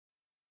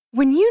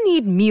When you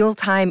need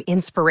mealtime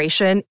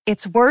inspiration,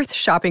 it's worth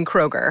shopping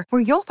Kroger,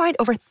 where you'll find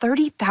over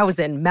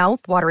 30,000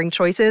 mouth-watering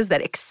choices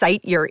that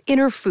excite your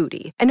inner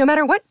foodie. And no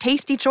matter what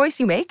tasty choice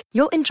you make,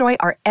 you'll enjoy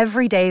our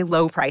everyday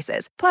low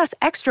prices, plus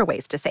extra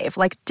ways to save,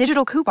 like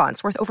digital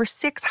coupons worth over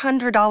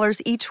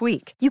 $600 each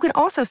week. You can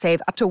also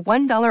save up to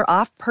 $1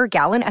 off per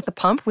gallon at the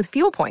pump with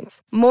fuel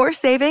points. More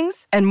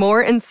savings and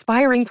more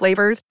inspiring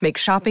flavors make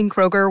shopping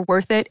Kroger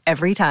worth it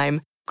every time.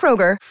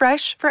 Kroger,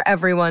 fresh for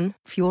everyone.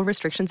 Fuel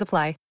restrictions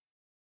apply.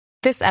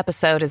 This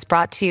episode is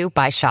brought to you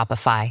by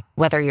Shopify.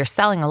 Whether you're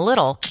selling a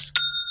little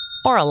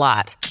or a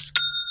lot,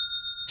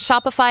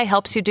 Shopify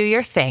helps you do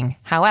your thing,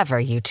 however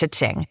you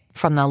cha-ching.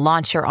 From the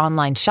launch your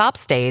online shop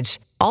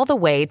stage, all the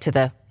way to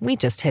the we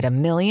just hit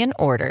 1 million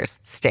orders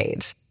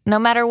stage. No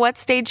matter what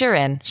stage you're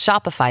in,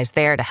 Shopify's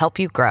there to help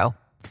you grow.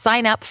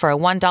 Sign up for a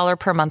 $1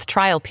 per month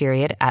trial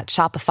period at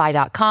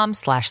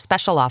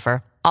shopify.com/special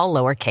offer, all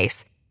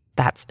lowercase.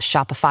 That's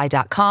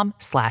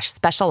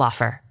shopify.com/special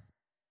offer.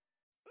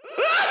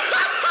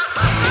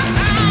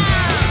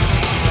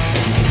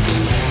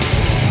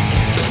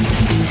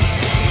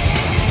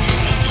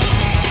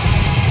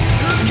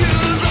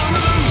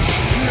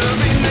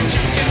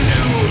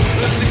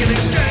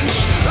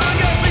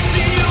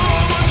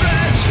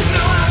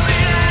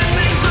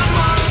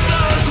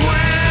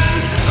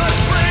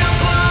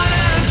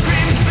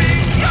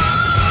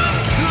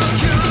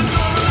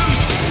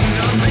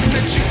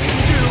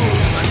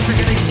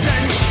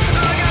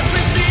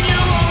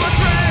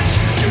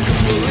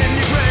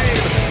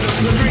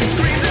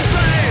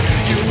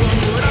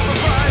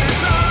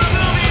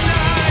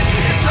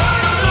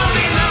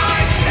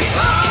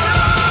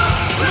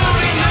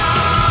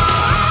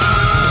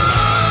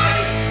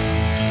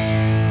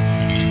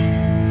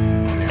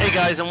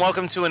 And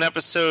welcome to an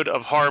episode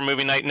of Horror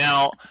Movie Night.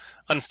 Now,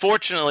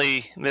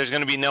 unfortunately, there's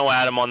going to be no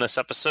Adam on this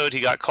episode.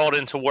 He got called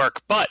into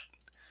work, but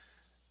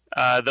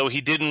though he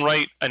didn't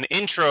write an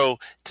intro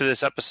to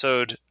this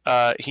episode,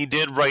 he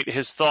did write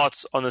his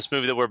thoughts on this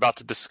movie that we're about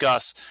to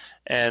discuss,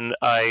 and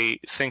I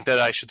think that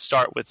I should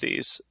start with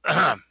these.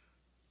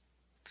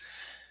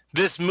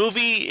 This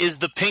movie is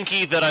the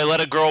pinky that I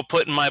let a girl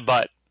put in my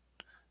butt.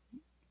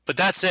 But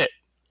that's it.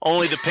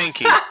 Only the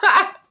pinky.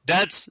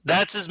 That's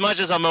as much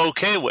as I'm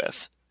okay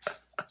with.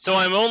 So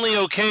I'm only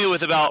okay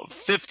with about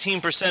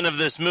 15% of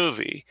this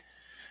movie.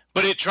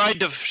 But it tried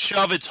to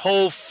shove its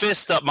whole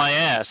fist up my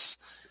ass,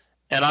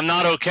 and I'm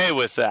not okay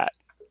with that.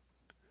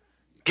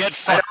 Get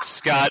fucked,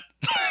 Scott.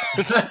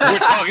 We're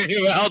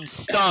talking about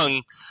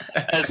Stung,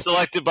 as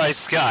selected by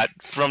Scott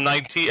from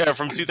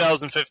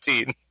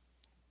 2015.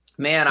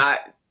 Man, I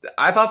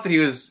thought that he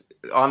was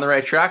on the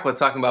right track with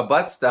talking about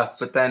butt stuff,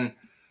 but then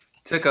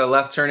took a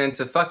left turn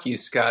into fuck you,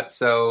 Scott.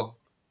 So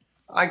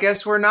I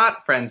guess we're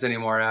not friends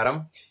anymore,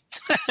 Adam.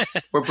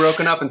 We're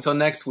broken up until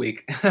next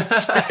week.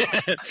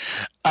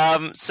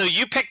 So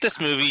you picked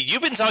this movie.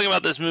 You've been talking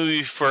about this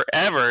movie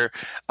forever.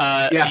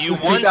 Since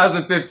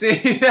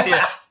 2015.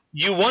 Yeah,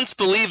 you once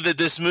believed that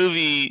this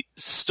movie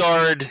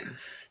starred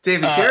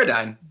David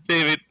Carradine.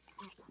 David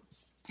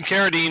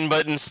Carradine,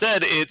 but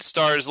instead it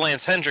stars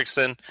Lance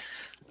Hendrickson.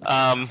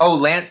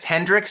 Lance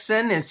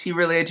Hendrickson? Is he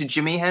related to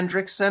Jimi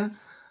Hendrickson?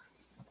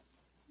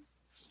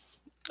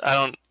 I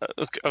don't...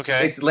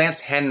 Okay. It's Lance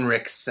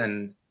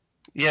Henriksen.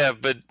 Yeah,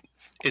 but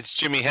it's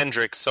Jimi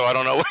Hendrix, so I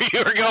don't know where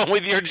you were going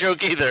with your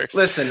joke either.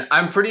 Listen,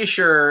 I'm pretty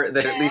sure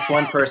that at least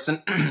one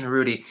person,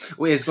 Rudy,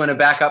 is going to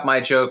back up my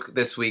joke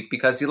this week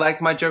because he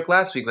liked my joke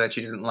last week that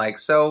you didn't like.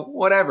 So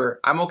whatever.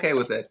 I'm okay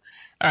with it.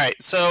 All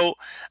right. So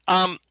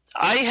I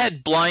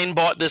had blind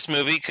bought this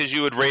movie because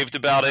you had raved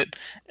about it,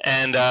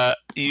 and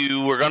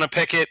you were going to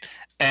pick it,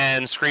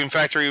 and Scream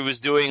Factory was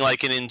doing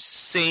like an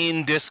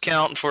insane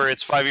discount for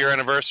its 5-year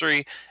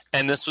anniversary,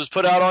 and this was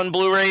put out on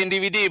Blu-ray and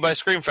DVD by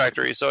Scream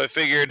Factory. So I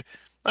figured,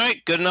 all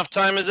right, good enough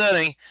time as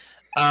any.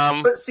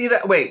 But see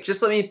that? Wait,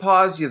 just let me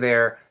pause you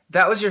there.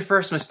 That was your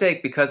first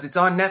mistake because it's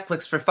on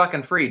Netflix for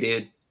fucking free,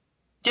 dude.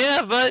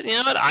 Yeah, but you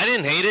know what? I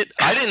didn't hate it.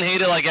 I didn't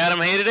hate it like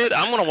Adam hated it.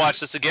 I'm going to watch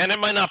this again. It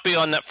might not be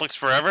on Netflix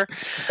forever.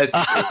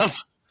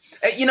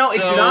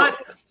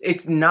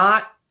 It's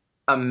not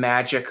a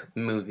magic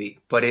movie,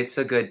 but it's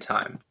a good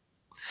time.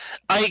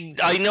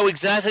 I know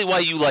exactly why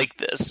you like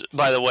this,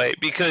 by the way,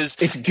 because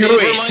it's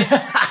gooey.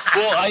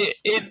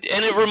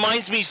 It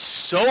reminds me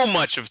so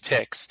much of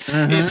Ticks.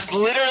 Mm-hmm. It's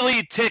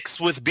literally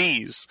Ticks with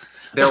bees.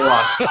 They're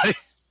wasps.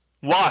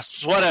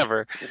 Wasps,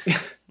 whatever.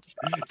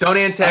 Don't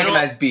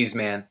antagonize bees,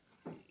 man.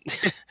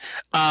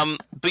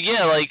 But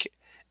yeah, like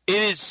it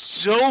is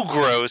so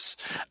gross.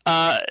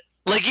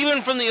 Like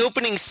even from the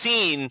opening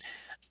scene,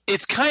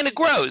 it's kind of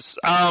gross.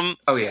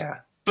 Oh yeah.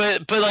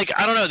 But like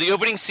I don't know, the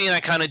opening scene I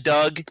kind of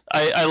dug.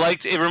 I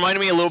liked it. Reminded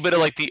me a little bit of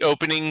like the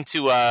opening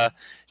to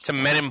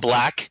Men in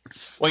Black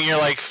when you're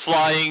like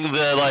flying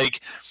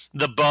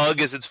the bug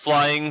as it's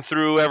flying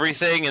through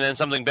everything, and then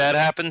something bad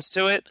happens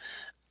to it.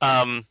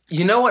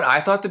 You know what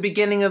I thought the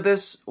beginning of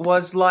this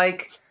was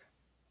like?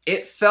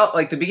 It felt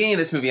like the beginning of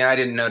this movie, and I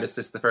didn't notice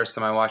this the first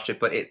time I watched it,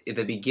 but at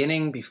the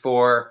beginning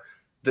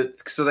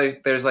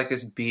there's like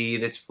this bee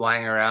that's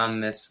flying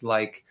around this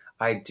like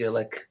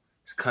idyllic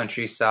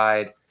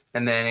countryside,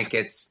 and then it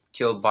gets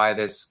killed by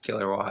this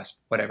killer wasp,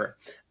 whatever.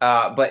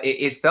 But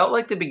it felt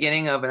like the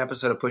beginning of an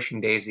episode of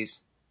Pushing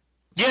Daisies.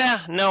 Yeah,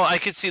 no, I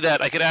could see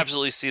that. I could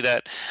absolutely see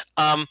that.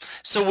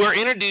 So we're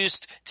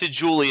introduced to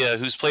Julia,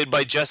 who's played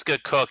by Jessica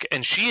Cook,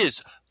 and she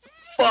is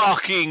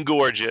fucking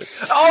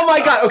gorgeous. Oh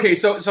my god! Okay,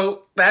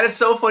 so that is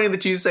so funny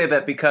that you say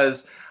that,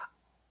 because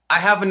I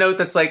have a note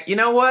that's like, you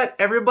know what?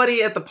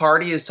 Everybody at the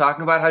party is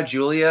talking about how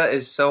Julia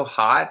is so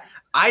hot.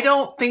 I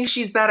don't think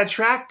she's that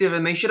attractive,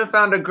 and they should have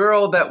found a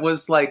girl that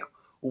was like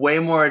way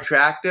more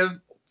attractive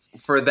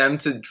for them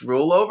to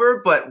drool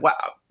over. But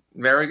wow,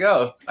 there we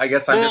go. I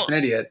guess I'm just an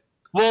idiot.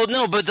 Well,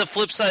 no, but the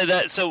flip side of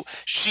that, so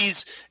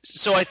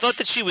I thought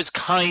that she was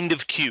kind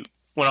of cute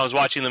when I was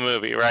watching the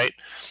movie, right?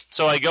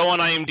 So I go on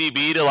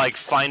IMDb to like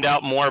find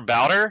out more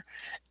about her,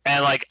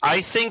 and like I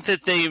think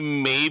that they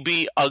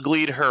maybe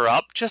uglied her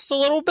up just a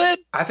little bit.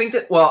 I think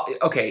that, well,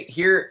 okay,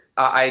 here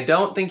I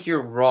don't think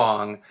you're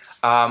wrong.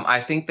 I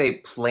think they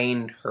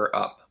planed her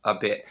up a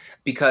bit,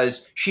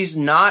 because she's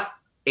not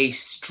a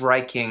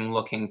striking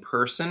looking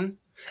person.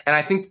 And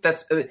I think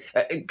that's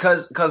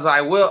because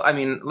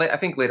I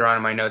think later on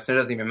in my notes, it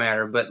doesn't even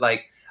matter, but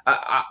like,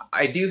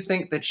 I do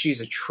think that she's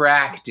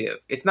attractive.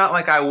 It's not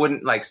like I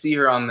wouldn't like see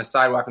her on the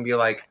sidewalk and be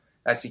like,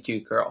 that's a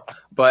cute girl.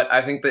 But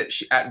I think that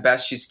at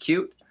best she's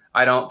cute.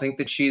 I don't think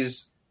that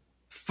she's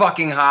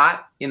fucking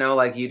hot,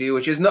 like you do,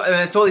 and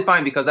it's totally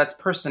fine, because that's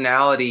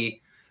personality.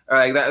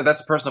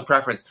 That's a personal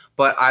preference.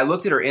 But I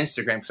looked at her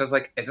Instagram because I was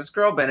like, has this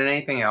girl been in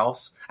anything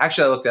else?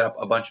 Actually, I looked up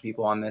a bunch of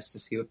people on this to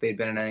see if they'd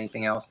been in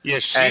anything else. Yeah,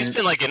 she's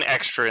been like an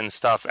extra and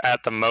stuff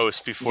at the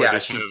most before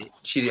this movie.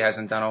 She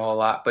hasn't done a whole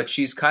lot, but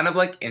she's kind of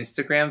like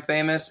Instagram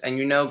famous. And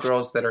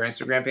girls that are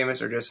Instagram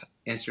famous are just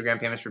Instagram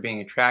famous for being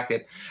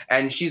attractive.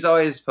 And she's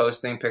always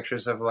posting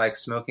pictures of like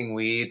smoking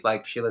weed.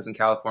 Like, she lives in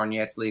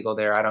California. It's legal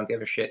there. I don't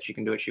give a shit. She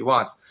can do what she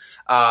wants.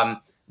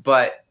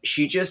 But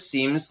she just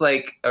seems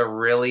like a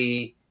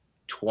really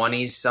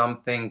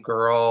 20-something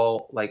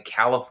girl, like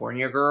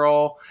California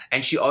girl,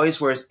 and she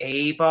always wears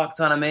a fuck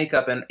ton of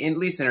makeup, and at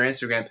least in her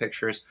Instagram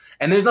pictures.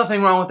 And there's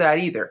nothing wrong with that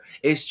either.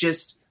 It's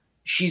just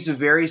she's a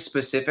very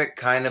specific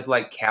kind of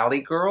like Cali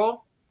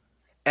girl,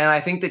 and I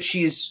think that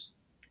she's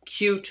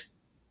cute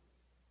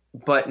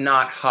but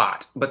not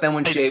hot. But then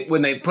when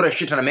they put a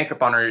shit ton of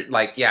makeup on her,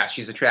 like, yeah,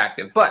 she's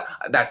attractive. But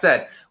that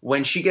said,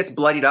 when she gets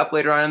bloodied up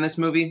later on in this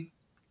movie,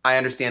 I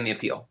understand the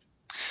appeal.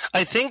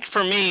 I think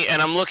for me,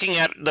 and I'm looking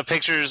at the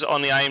pictures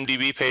on the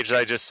IMDb page that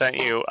I just sent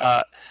you,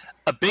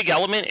 a big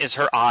element is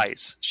her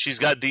eyes. She's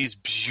got these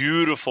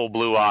beautiful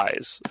blue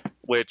eyes,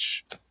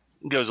 which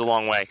goes a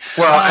long way.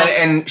 Well,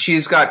 and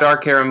she's got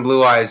dark hair and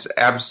blue eyes.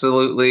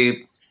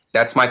 Absolutely,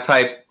 that's my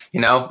type.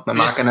 I'm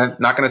not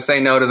gonna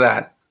say no to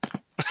that.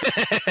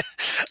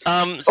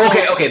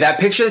 Okay. That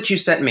picture that you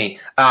sent me,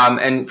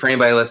 and for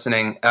anybody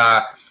listening,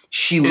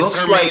 she looks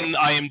her like main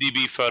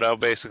IMDb photo,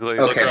 basically.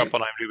 Okay. Look her up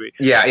on IMDb.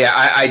 Yeah.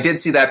 I did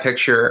see that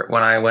picture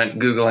when I went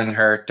Googling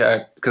her,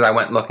 because I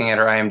went looking at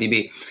her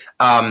IMDb.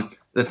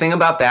 The thing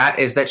about that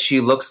is that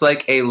she looks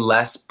like a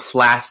less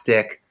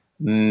plastic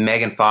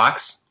Megan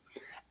Fox.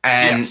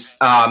 And yes.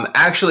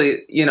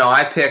 Actually,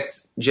 I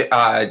picked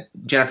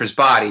Jennifer's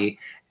Body,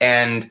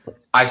 and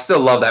I still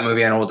love that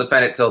movie, and I will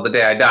defend it till the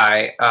day I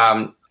die.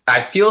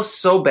 I feel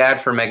so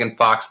bad for Megan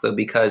Fox, though,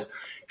 because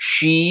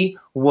she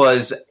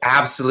was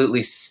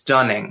absolutely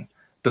stunning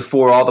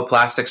before all the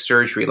plastic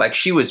surgery. Like,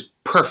 she was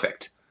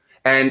perfect.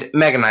 And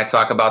Megan and I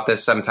talk about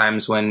this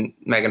sometimes when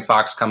Megan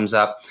Fox comes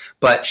up.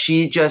 But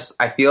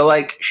I feel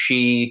like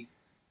she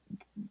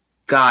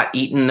got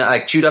eaten,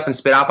 like chewed up and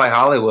spit out by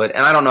Hollywood.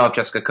 And I don't know if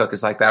Jessica Cook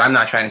is like that. I'm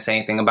not trying to say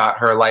anything about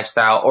her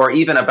lifestyle or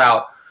even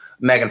about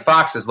Megan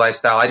Fox's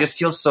lifestyle. I just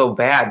feel so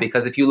bad,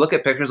 because if you look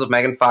at pictures of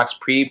Megan Fox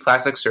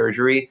pre-plastic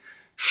surgery,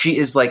 she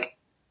is like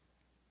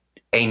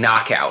a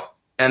knockout.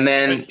 And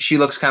then she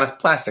looks kind of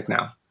plastic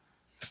now.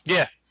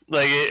 Yeah,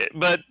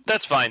 but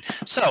that's fine.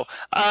 So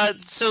now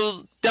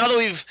that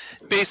we've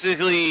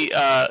basically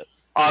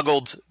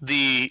ogled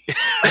the,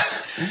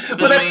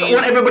 but that's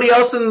what everybody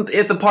else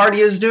at the party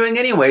is doing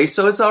anyway,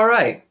 so it's all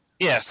right.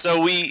 Yeah, so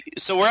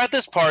we're at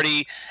this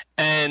party,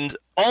 and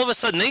all of a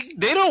sudden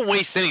they don't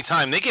waste any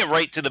time. They get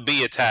right to the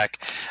bee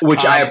attack,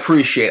 which I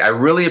appreciate. I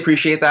really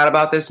appreciate that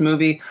about this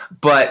movie,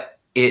 but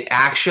it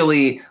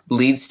actually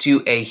leads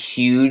to a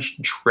huge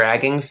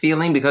dragging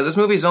feeling, because this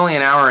movie is only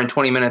an hour and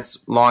 20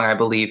 minutes long, I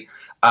believe.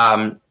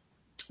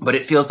 But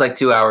it feels like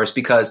 2 hours,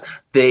 because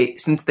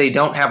since they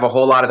don't have a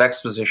whole lot of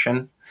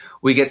exposition,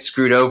 we get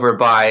screwed over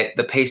by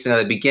the pacing of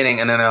the beginning.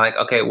 And then they're like,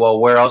 okay, well,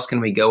 where else can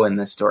we go in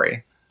this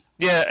story?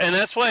 Yeah. And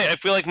that's why I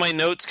feel like my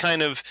notes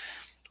kind of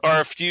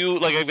are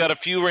I've got a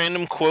few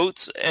random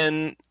quotes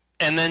and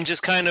then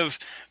just kind of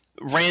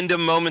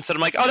random moments that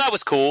I'm like, oh, that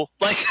was cool.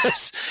 Like,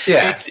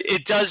 yeah,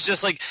 it does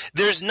just like,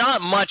 there's not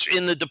much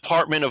in the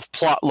department of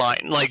plot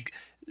line. Like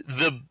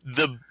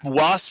the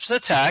wasps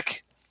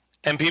attack,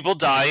 and people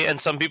die, and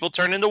some people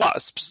turn into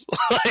wasps.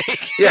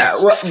 Yeah,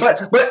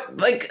 well, but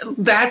like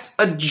that's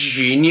a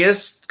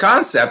genius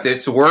concept.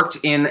 It's worked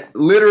in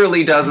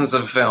literally dozens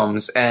of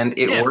films, and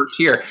it worked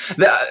here.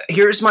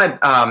 Here's my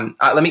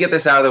let me get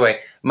this out of the way.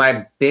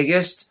 My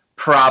biggest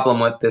problem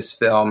with this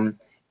film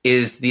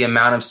is the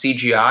amount of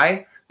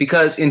CGI,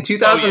 because in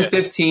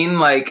 2015,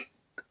 like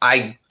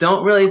I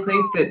don't really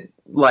think that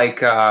like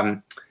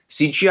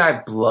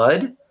CGI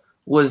blood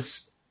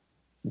was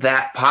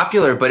that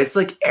popular, but it's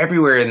like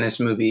everywhere in this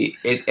movie,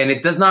 and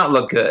it does not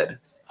look good.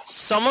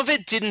 Some of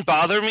it didn't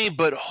bother me,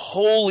 but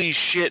holy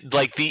shit,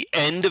 like the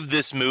end of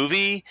this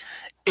movie,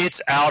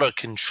 it's out of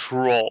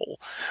control.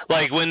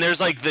 Like when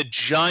there's like the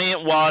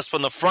giant wasp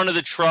on the front of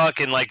the truck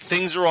and like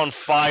things are on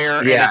fire,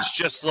 and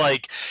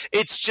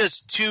it's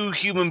just two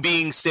human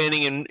beings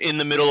standing in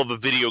the middle of a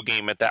video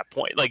game at that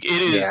point. Like it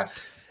is. Yeah.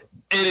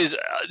 It is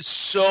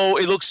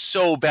it looks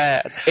so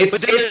bad.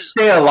 It's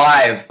Stay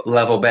Alive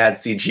level bad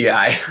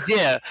CGI.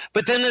 Yeah,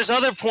 but then there's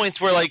other points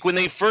where, like, when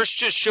they first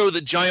just show the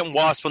giant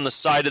wasp on the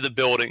side of the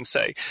building,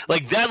 say,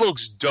 like, that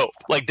looks dope.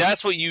 Like,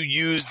 that's what you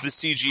use the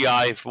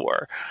CGI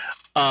for.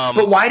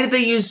 But why did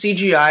they use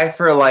CGI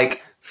for,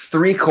 like,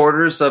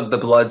 3/4 of the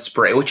blood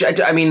spray? Which,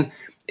 I mean,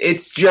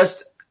 it's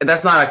just...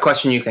 That's not a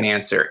question you can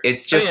answer.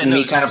 It's just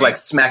kind of like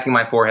smacking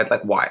my forehead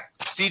like, why?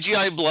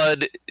 CGI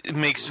blood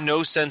makes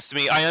no sense to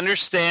me. I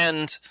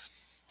understand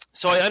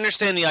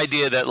the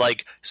idea that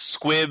like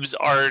squibs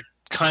are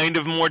kind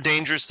of more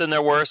dangerous than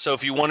there were. So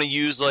if you want to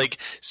use like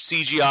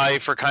CGI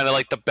for kind of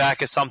like the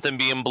back of something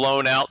being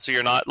blown out so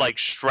you're not like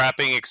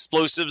strapping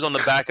explosives on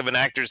the back of an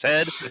actor's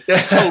head,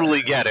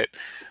 totally get it.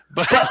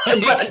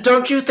 But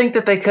don't you think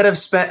that they could have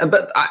spent...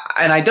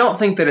 And I don't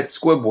think that it's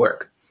squib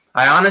work.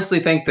 I honestly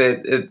think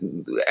that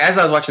as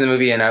I was watching the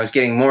movie and I was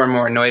getting more and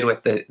more annoyed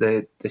with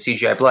the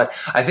CGI blood,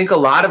 I think a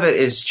lot of it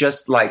is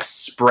just like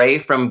spray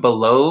from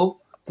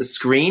below the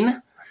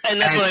screen. And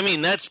that's what I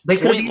mean. They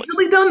could have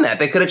easily done that.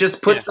 They could have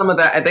just put some of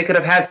that. They could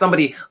have had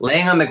somebody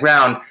laying on the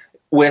ground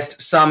with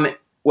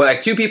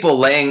like two people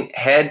laying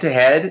head to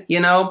head,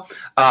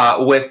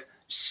 with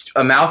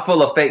a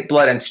mouthful of fake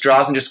blood and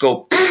straws, and just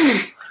go...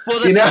 Well,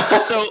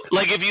 so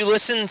like if you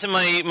listen to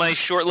my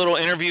short little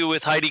interview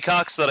with Heidi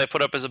Cox that I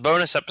put up as a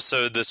bonus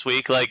episode this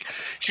week, like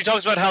she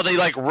talks about how they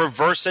like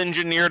reverse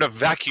engineered a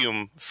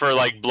vacuum for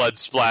like blood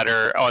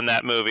splatter on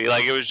that movie.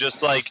 Like it was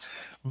just like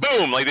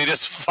boom, like they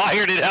just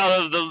fired it out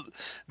of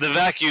the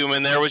vacuum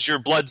and there was your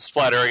blood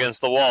splatter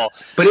against the wall.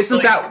 But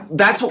isn't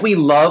that's what we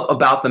love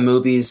about the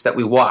movies that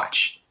we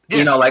watch?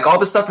 Yeah. Like all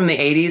the stuff from the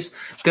 80s,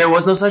 there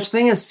was no such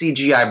thing as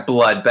CGI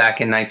blood back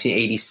in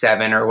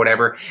 1987 or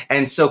whatever.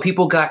 And so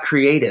people got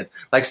creative.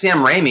 Like Sam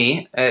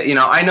Raimi,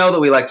 I know that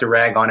we like to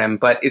rag on him,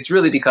 but it's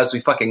really because we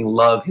fucking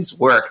love his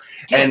work.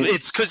 Yeah, and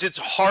it's because it's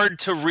hard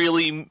to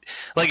really...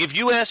 Like, if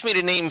you asked me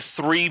to name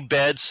 3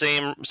 bad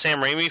Sam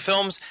Raimi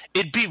films,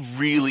 it'd be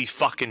really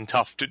fucking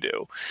tough to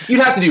do. You'd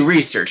have to do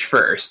research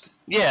first.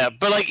 Yeah,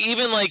 but like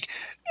even like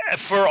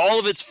for all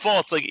of its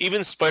faults, like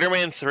even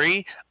Spider-Man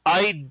 3,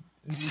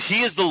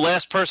 he is the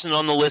last person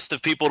on the list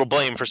of people to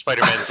blame for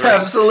Spider-Man 3.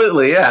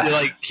 Absolutely, yeah.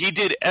 Like, he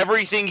did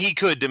everything he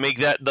could to make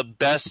that the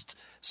best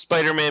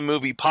Spider-Man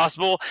movie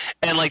possible,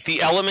 and, like,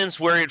 the elements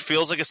where it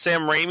feels like a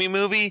Sam Raimi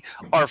movie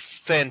are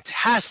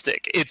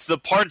fantastic. It's the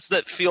parts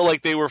that feel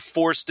like they were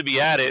forced to be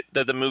added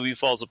that the movie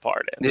falls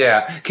apart in.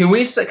 Yeah. Can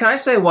I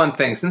say one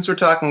thing? Since we're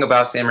talking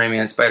about Sam Raimi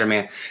and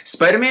Spider-Man,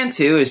 Spider-Man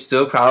 2 is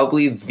still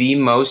probably the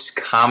most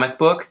comic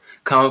book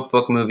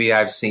movie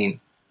I've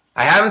seen.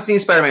 I haven't seen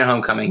Spider-Man: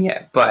 Homecoming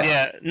yet, but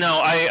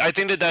I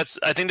think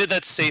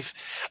that's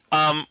safe.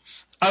 I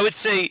would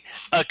say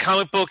a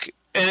comic book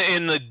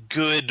in the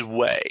good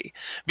way,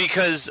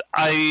 because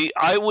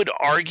I would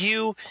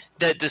argue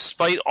that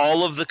despite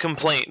all of the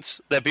complaints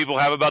that people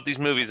have about these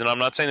movies, and I'm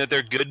not saying that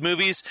they're good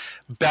movies,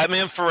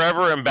 Batman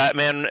Forever and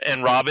Batman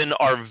and Robin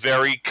are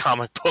very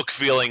comic book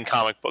feeling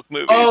comic book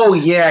movies. Oh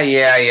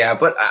yeah.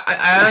 But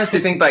I honestly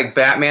think like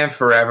Batman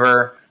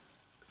Forever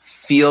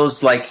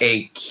feels like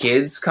a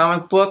kid's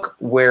comic book,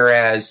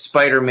 whereas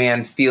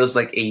Spider-Man feels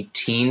like a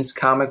teen's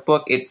comic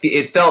book.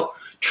 It felt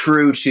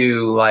true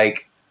to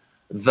like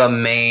the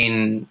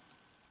main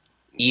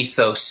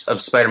ethos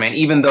of Spider-Man,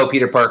 even though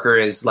Peter Parker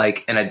is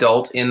like an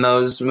adult in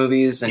those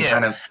movies and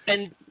kind of.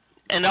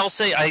 And I'll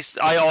say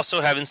I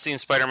also haven't seen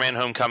Spider-Man: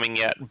 Homecoming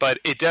yet, but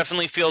it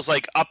definitely feels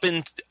like up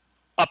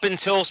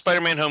until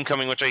Spider-Man: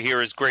 Homecoming, which I hear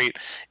is great,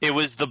 it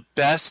was the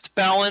best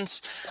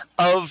balance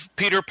of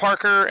Peter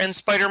Parker and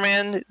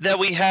Spider-Man that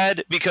we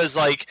had, because,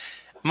 like,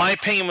 my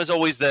opinion was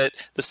always that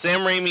the Sam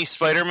Raimi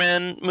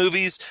Spider-Man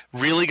movies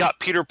really got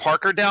Peter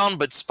Parker down,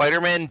 but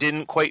Spider-Man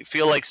didn't quite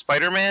feel like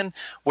Spider-Man,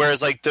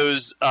 whereas, like,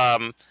 those...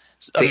 the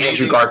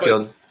Andrew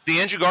Garfield.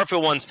 The Andrew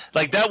Garfield ones,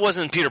 like, that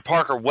wasn't Peter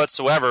Parker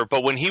whatsoever,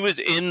 but when he was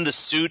in the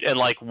suit and,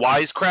 like,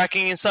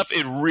 wisecracking and stuff,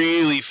 it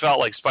really felt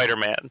like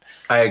Spider-Man.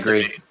 I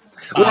agree.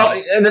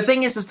 Well, and the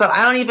thing is that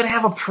I don't even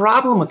have a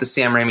problem with the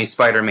Sam Raimi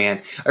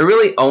Spider-Man. I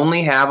really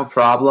only have a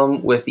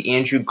problem with the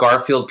Andrew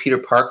Garfield Peter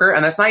Parker,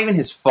 and that's not even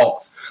his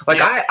fault. Like,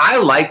 I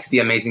liked the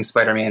Amazing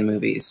Spider-Man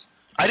movies.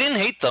 I didn't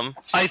hate them.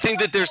 I think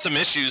that there's some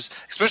issues,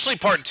 especially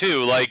part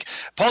 2. Like,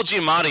 Paul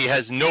Giamatti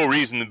has no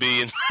reason to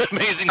be in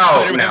Amazing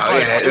Spider-Man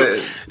Part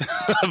 2.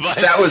 But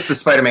that was the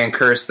Spider-Man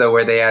curse, though,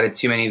 where they added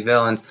too many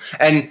villains.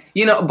 And,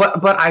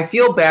 but I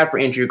feel bad for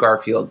Andrew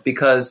Garfield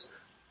because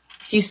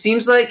he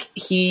seems like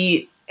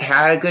he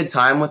had a good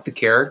time with the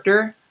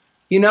character,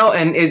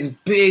 and it's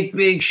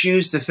big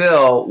shoes to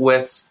fill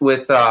with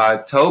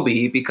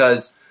Tobey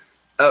because,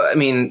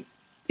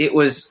 it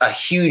was a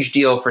huge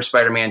deal for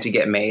Spider-Man to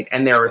get made,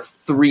 and there were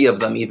 3 of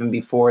them even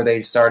before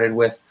they started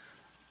with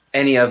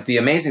any of the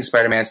Amazing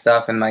Spider-Man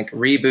stuff and like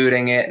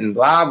rebooting it and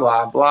blah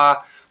blah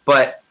blah.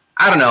 But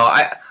I don't know.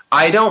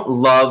 I don't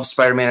love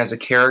Spider-Man as a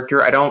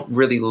character. I don't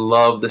really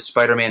love the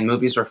Spider-Man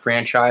movies or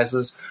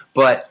franchises,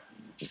 but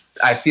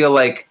I feel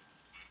like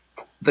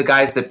the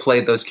guys that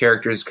played those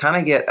characters kind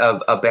of get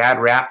a bad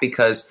rap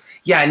because,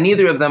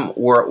 neither of them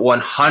were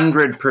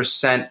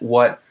 100%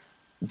 what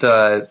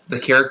the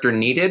character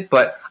needed,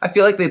 but I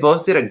feel like they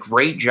both did a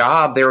great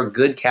job. They were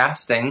good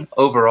casting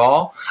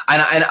overall,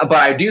 but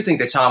I do think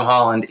that Tom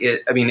Holland,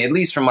 at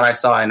least from what I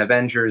saw in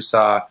Avengers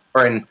or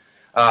in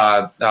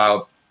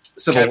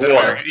Civil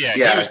War, he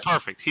was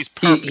perfect. He's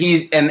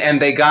perfect. And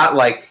they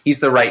got he's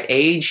the right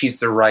age, he's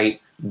the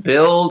right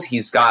build,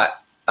 he's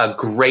got a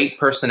great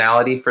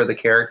personality for the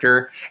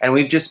character, and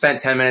we've just spent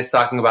 10 minutes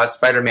talking about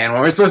Spider-Man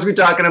when we're supposed to be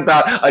talking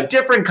about a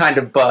different kind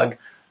of bug,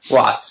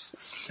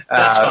 wasps.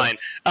 That's fine.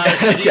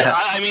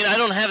 I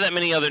don't have that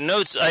many other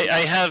notes.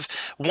 I have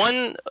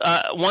one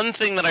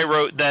thing that I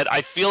wrote that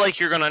I feel like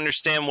you're going to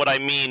understand what I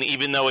mean,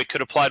 even though it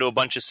could apply to a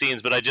bunch of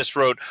scenes. But I just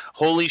wrote,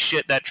 "Holy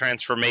shit, that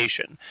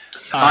transformation!"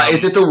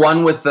 Is it the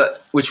one with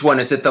which one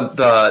is it?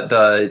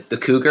 The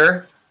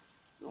cougar,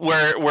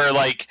 where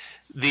like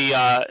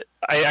the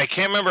I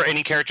can't remember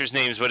any characters'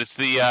 names, but it's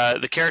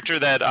the character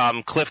that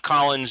Cliff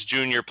Collins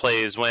Jr.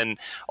 plays when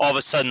all of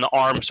a sudden the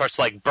arm starts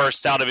to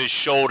burst out of his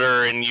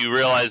shoulder and you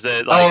realize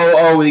that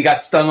he got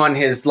stung on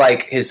his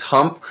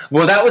hump.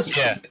 Well, that was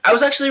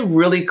actually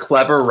really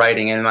clever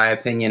writing in my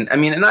opinion.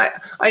 And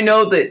I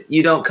know that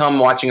you don't come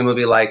watching a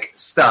movie like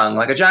Stung,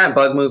 like a giant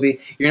bug movie.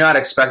 You're not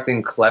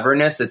expecting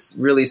cleverness. It's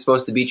really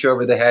supposed to beat you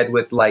over the head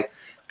with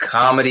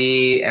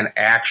comedy and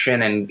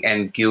action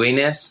and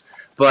gooiness,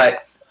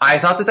 but I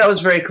thought that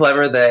was very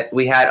clever that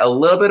we had a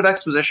little bit of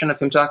exposition of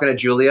him talking to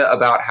Julia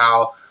about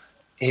how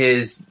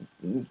his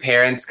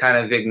parents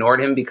kind of ignored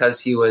him because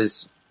he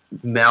was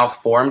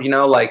malformed,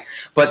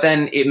 but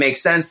then it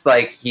makes sense.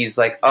 He's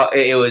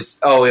it was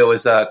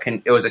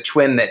a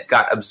twin that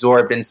got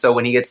absorbed. And so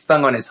when he gets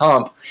stung on his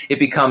hump, it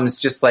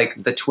becomes just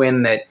the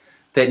twin that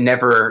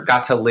never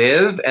got to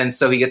live. And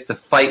so he gets to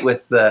fight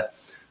with the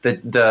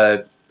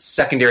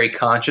secondary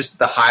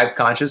the hive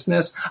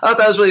consciousness. I thought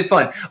that was really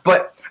fun.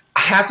 But I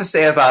have to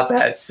say about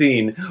that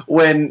scene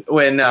when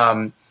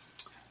Kmart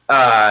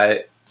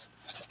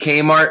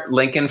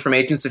Lincoln from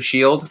Agents of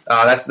S.H.I.E.L.D.,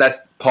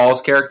 that's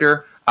Paul's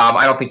character.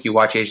 I don't think you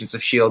watch Agents of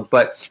S.H.I.E.L.D.,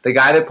 but the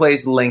guy that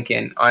plays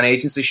Lincoln on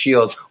Agents of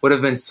S.H.I.E.L.D. would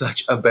have been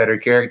such a better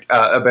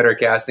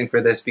casting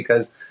for this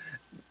because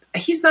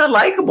he's not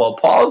likable.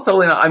 Paul's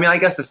totally not. I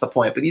guess that's the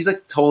point, but he's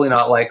totally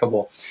not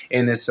likable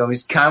in this film.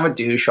 He's kind of a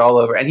douche all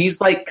over, and he's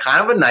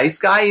kind of a nice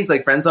guy. He's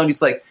friend zoned.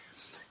 He's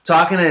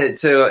talking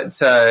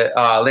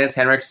to Lance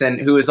Henriksen,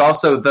 who is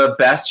also the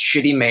best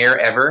shitty mayor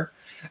ever.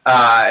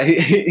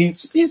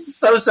 He's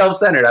so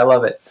self-centered. I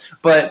love it.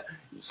 But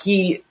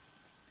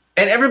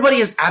everybody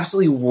is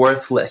absolutely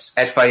worthless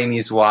at fighting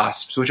these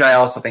wasps, which I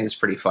also think is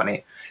pretty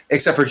funny,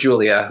 except for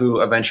Julia,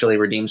 who eventually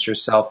redeems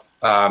herself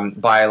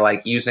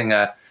by using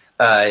a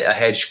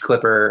hedge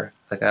clipper,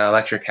 an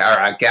electric or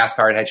a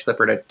gas-powered hedge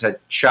clipper to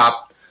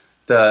chop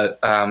the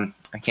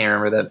I can't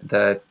remember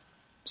the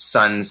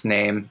son's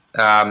name.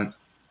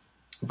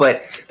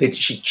 But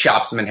she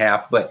chops him in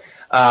half. But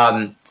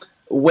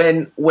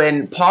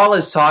when Paul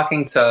is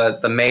talking to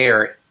the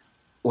mayor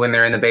when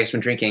they're in the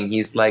basement drinking,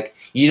 he's like,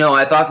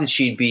 I thought that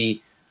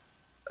she'd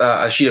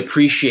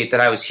appreciate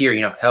that I was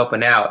here,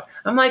 helping out.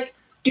 I'm like,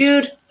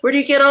 dude, where do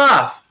you get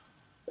off?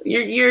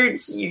 You're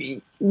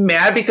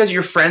mad because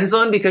you're friend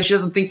zoned because she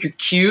doesn't think you're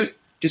cute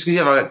just because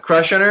you have a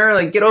crush on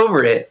her? Get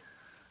over it.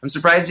 I'm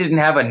surprised he didn't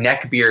have a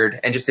neck beard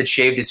and just had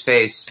shaved his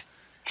face.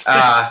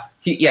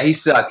 He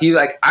sucked.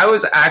 I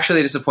was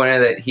actually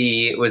disappointed that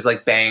he was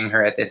banging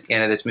her at the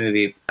end of this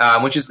movie,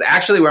 which is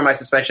actually where my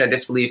suspension of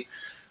disbelief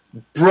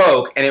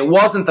broke, and it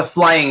wasn't the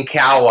flying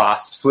cow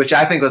wasps, which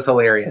I think was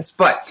hilarious.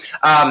 But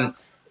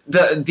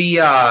the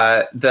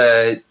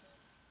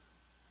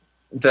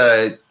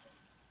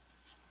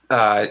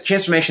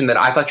transformation that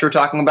I thought you were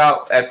talking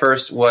about at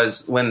first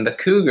was when the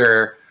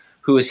cougar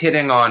who is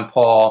hitting on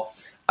Paul,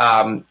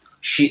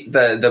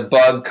 the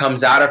bug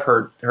comes out of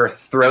her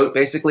throat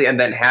basically, and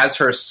then has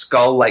her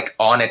skull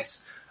on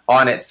its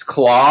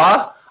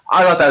claw.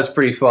 I thought that was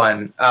pretty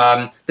fun.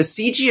 The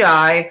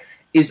CGI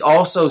is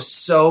also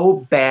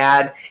so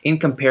bad in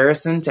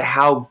comparison to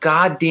how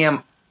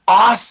goddamn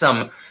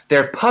awesome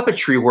their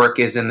puppetry work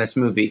is in this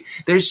movie.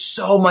 There's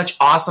so much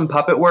awesome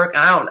puppet work,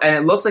 and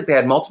it looks like they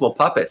had multiple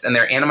puppets, and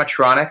they're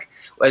animatronic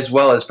as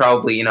well as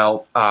probably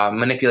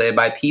manipulated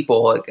by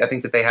people. Like, I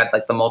think that they had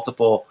like the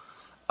multiple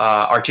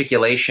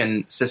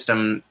articulation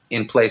system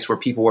in place where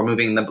people were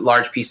moving the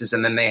large pieces,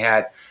 and then they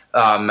had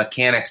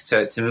mechanics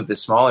to move the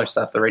smaller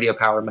stuff, the radio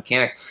powered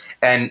mechanics.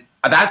 And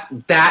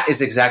that is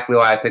exactly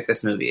why I picked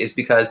this movie, is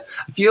because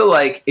I feel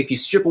like if you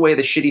strip away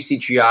the shitty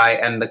CGI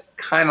and the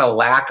kind of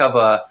lack of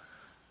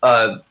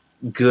a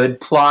good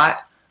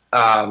plot,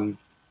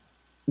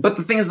 but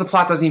the thing is, the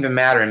plot doesn't even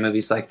matter in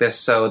movies like this,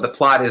 so the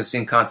plot is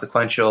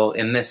inconsequential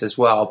in this as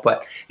well.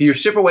 But if you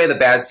strip away the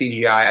bad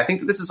CGI, I think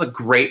that this is a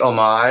great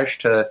homage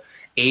to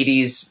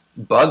 80s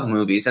bug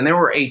movies, and there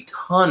were a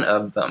ton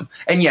of them.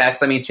 And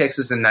yes, I mean, Ticks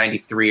was in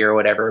 93 or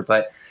whatever,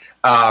 but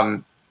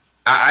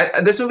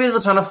this movie is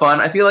a ton of fun.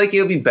 I feel like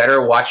it would be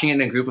better watching it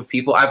in a group of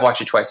people. I've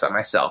watched it twice by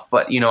myself,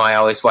 but I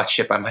always watch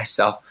shit by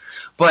myself.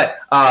 But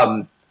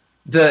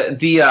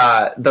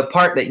the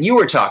part that you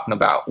were talking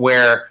about,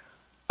 where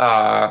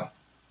I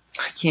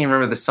can't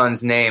remember the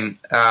son's name.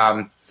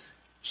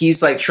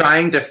 He's like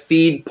trying to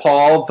feed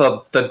Paul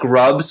the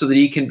grub so that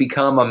he can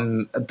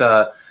become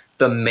the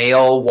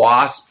male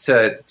wasp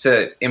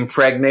to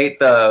impregnate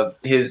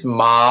his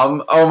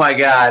mom. Oh my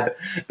god,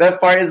 that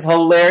part is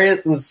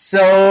hilarious and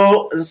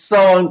so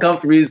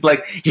uncomfortable. He's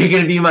like, "You're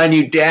gonna be my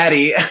new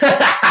daddy."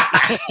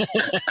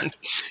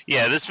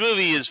 Yeah, this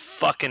movie is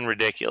fucking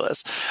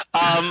ridiculous.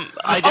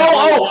 I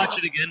definitely will watch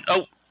it again.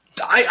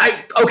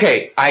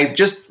 Okay. I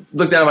just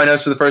looked down at my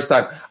notes for the first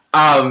time.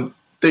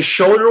 The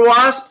shoulder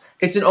wasp,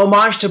 it's an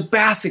homage to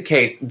Basket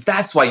Case.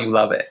 That's why you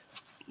love it.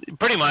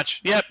 Pretty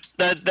much. Yep.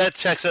 That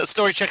checks out.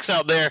 Story checks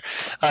out there.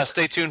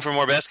 Stay tuned for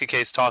more Basket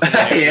Case talk.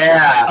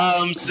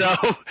 Yeah. So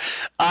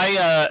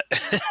I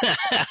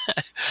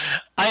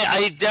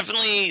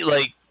definitely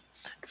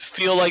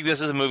feel like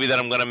this is a movie that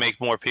I'm going to make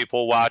more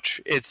people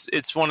watch.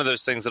 It's one of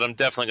those things that I'm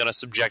definitely going to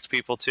subject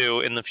people to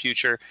in the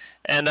future,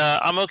 and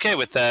I'm okay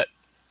with that.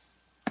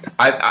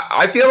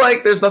 I feel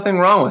like there's nothing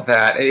wrong with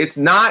that. It's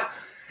not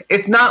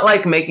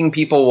like making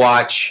people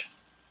watch.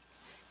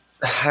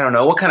 I don't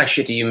know, what kind of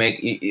shit do you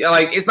make?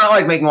 Like, it's not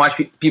like making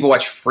people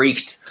watch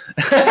Freaked.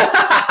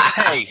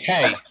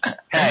 Hey!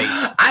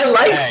 I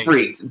like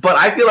Freaked, but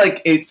I feel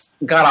like it's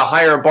got a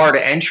higher bar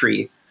to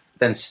entry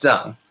than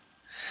Stung.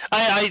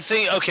 I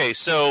think, okay,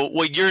 so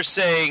what you're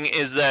saying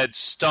is that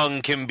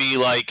Stung can be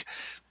like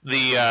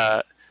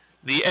the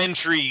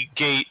entry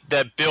gate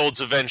that builds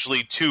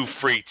eventually to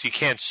Freaked. You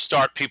can't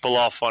start people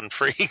off on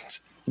Freaked.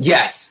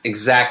 Yes,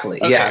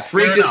 exactly. Okay, yeah,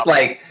 Freaked is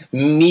like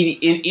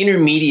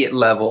intermediate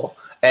level,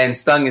 and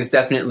Stung is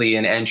definitely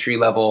an entry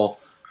level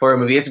horror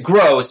movie. It's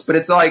gross, but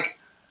it's like,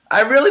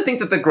 I really think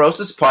that the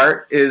grossest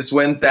part is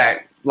when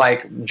that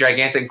like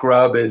gigantic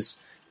grub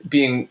is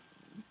being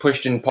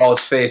pushed in Paul's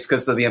face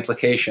because of the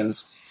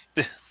implications.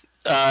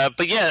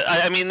 But yeah,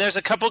 I mean, there's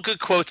a couple good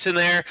quotes in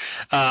there.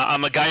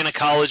 I'm a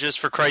gynecologist,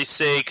 for Christ's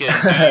sake.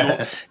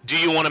 And do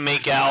you want to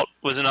make out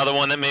was another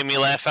one that made me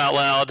laugh out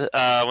loud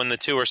when the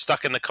two are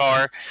stuck in the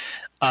car.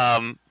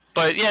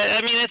 But yeah,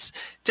 I mean, it's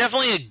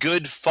definitely a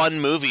good, fun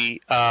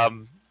movie,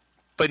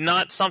 but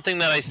not something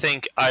that I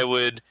think I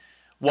would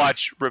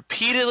watch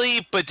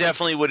repeatedly, but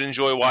definitely would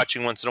enjoy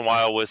watching once in a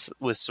while with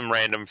some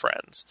random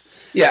friends.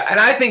 Yeah, and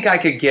I think I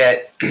could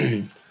get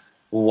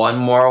one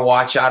more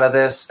watch out of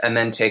this and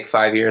then take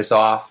 5 years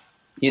off.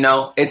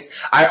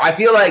 I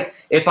feel like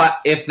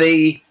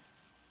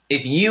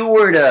if you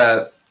were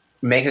to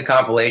make a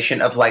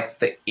compilation of like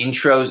the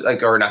intros,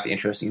 like, or not the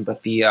intro scene,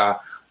 but the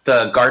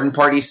garden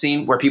party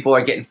scene where people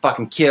are getting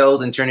fucking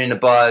killed and turned into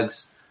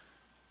bugs,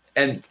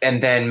 and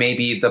then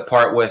maybe the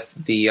part with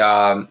the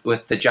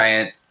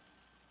giant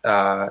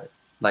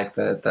like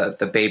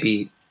the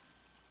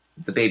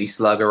baby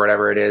slug or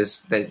whatever it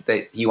is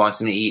that he wants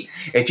him to eat.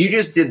 If you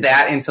just did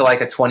that into like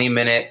a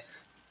 20-minute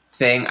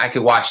thing, I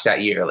could watch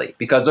that yearly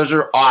because those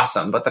are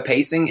awesome. But the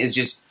pacing is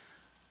just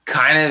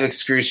kind of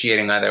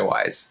excruciating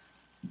otherwise.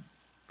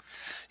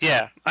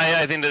 Yeah,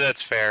 I think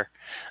that's fair.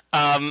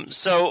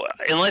 So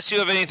unless you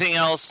have anything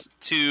else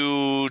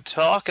to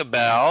talk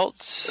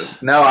about.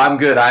 No, I'm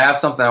good. I have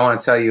something I want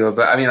to tell you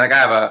about. I mean, like I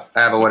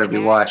have a what have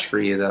you watched for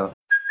you though.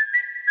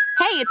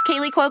 Hey, it's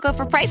Kaylee Cuoco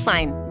for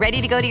Priceline.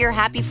 Ready to go to your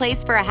happy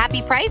place for a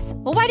happy price?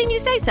 Well, why didn't you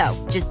say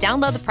so? Just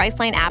download the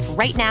Priceline app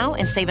right now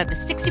and save up to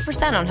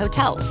 60% on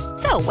hotels.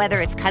 So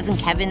whether it's Cousin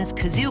Kevin's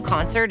Kazoo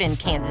Concert in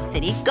Kansas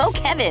City, go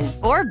Kevin,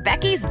 or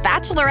Becky's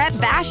Bachelorette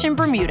Bash in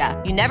Bermuda,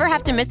 you never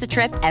have to miss a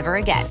trip ever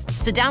again.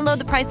 So download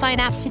the Priceline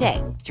app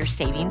today. Your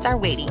savings are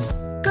waiting.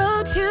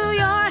 Go to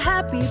your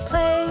happy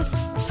place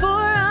for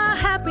a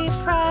happy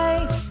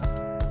price.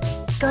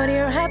 Go to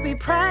your happy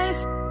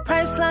price,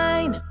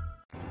 Priceline.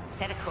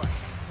 Set a course.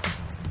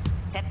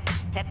 Set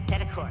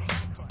a course.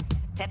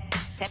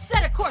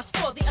 Set a course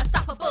for the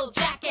unstoppable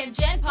Jack and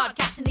Jen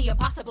podcasting the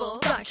impossible.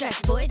 Star Trek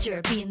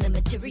Voyager being the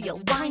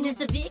material. Wine is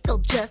the vehicle,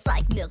 just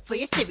like milk for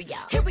your cereal.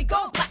 Here we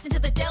go, blasting to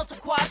the Delta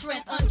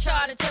Quadrant.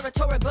 Uncharted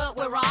territory, but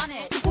we're on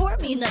it. So pour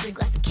me another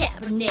glass of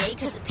Cabernet,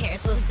 cause it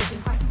pairs well with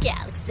dipping prices.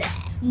 galaxy.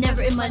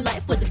 Never in my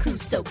life was a crew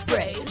so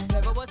brave.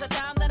 Never was a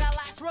time that I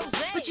lacked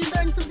rosé. But you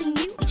learn something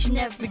new each and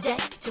every day.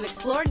 To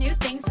explore new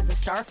things is a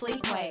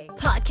Starfleet way.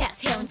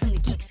 Podcast hailing from the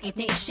Geekscape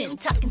Nation,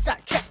 talking Star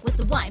Trek with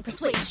the wine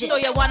persuasion. So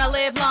you wanna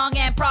live long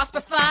and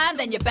prosper fine?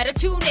 Then you better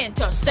tune in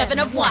to 7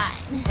 of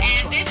Wine.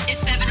 And this is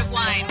 7 of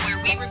Wine, where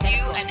we review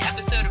an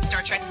episode of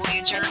Star Trek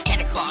Voyager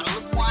and a bottle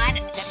of wine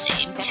at the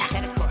same time.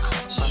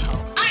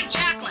 I'm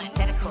Jacqueline. I'm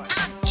Jennifer.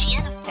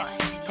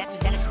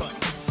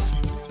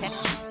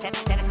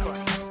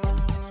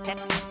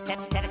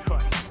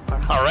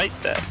 All right,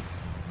 then.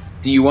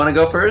 Do you want to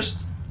go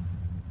first?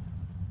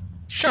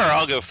 Sure,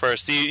 I'll go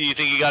first. Do you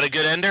think you got a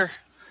good ender?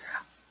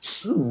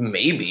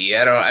 Maybe.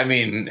 I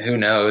mean, who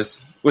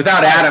knows?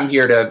 Without Adam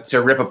here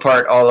to rip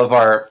apart all of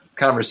our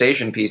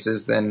conversation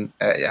pieces, then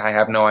I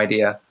have no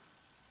idea.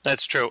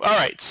 That's true. All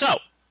right, so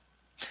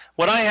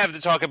what I have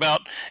to talk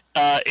about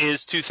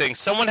is two things.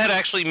 Someone had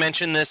actually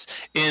mentioned this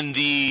in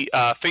the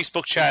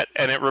Facebook chat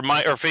and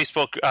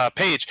Facebook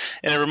page,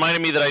 and it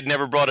reminded me that I'd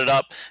never brought it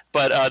up.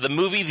 But the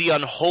movie The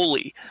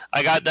Unholy,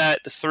 I got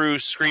that through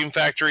Scream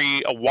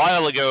Factory a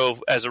while ago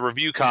as a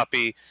review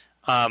copy.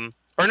 Or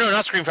no,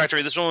 not Scream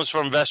Factory. This one was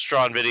from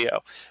Vestron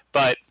Video.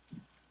 But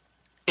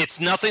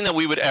it's nothing that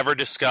we would ever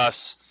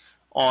discuss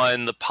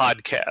on the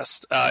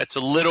podcast. It's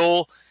a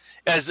little...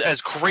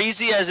 As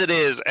crazy as it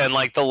is, and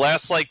like the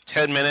last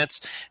 10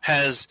 minutes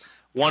has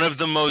one of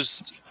the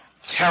most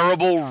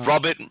terrible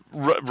rubber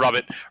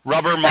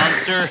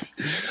monster.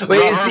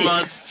 Wait,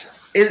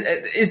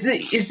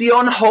 is the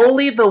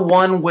Unholy the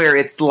one where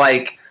it's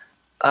like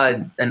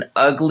an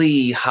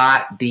ugly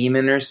hot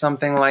demon or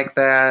something like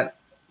that?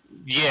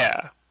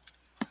 Yeah.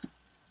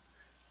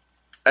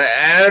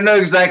 I don't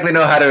exactly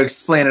know how to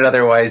explain it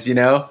otherwise, you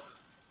know?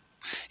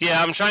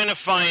 Yeah, I'm trying to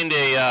find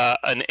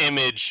an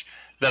image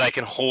that I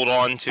can hold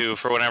on to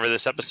for whenever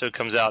this episode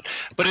comes out.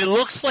 But it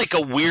looks like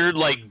a weird,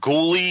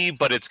 ghoulie,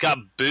 but it's got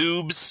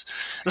boobs.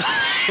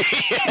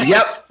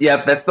 Yep,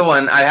 that's the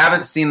one. I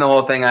haven't seen the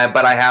whole thing,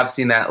 but I have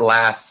seen that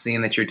last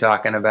scene that you're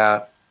talking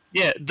about.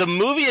 Yeah, the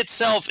movie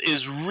itself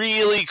is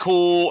really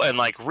cool and,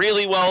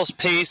 really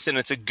well-paced, and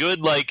it's a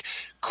good,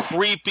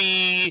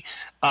 creepy,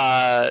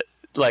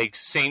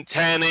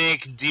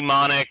 satanic,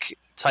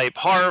 demonic-type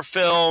horror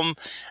film.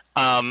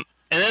 And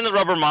then the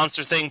rubber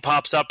monster thing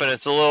pops up, and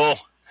it's a little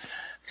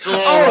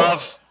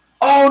rough.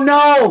 Oh,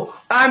 no!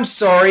 I'm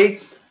sorry.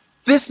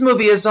 This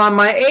movie is on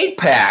my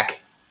 8-pack.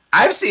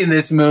 I've seen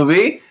this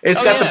movie.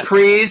 It's got the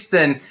priest,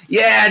 and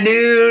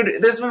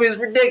dude, this movie is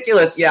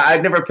ridiculous. Yeah,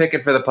 I'd never pick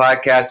it for the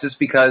podcast just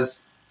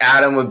because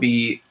Adam would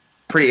be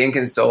pretty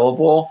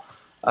inconsolable.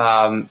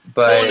 But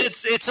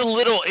it's a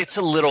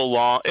little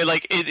long.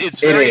 It's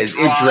very it is.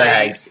 Dry. It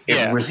drags.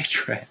 Yeah. It really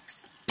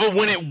drags. But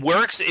when it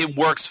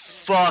works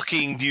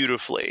fucking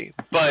beautifully.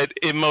 But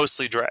it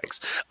mostly drags.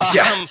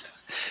 Yeah.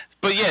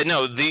 But yeah,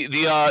 no,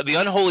 the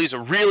Unholy is a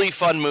really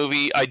fun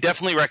movie. I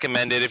definitely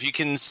recommend it. If you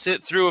can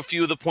sit through a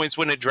few of the points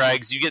when it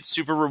drags, you get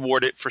super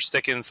rewarded for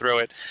sticking through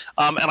it.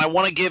 And I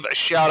want to give a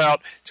shout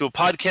out to a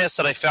podcast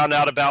that I found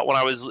out about when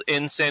I was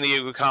in San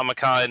Diego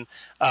Comic-Con.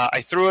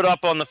 I threw it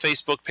up on the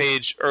Facebook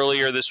page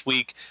earlier this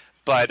week,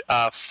 but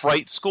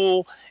Fright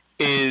School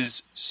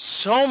is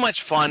so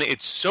much fun.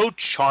 It's so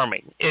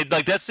charming.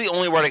 That's the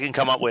only word I can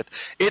come up with.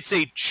 It's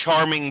a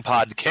charming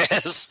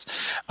podcast.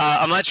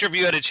 I'm not sure if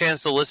you had a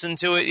chance to listen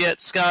to it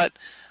yet, Scott,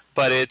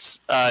 but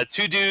it's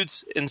two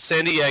dudes in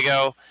San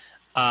Diego.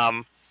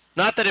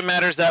 Not that it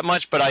matters that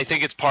much, but I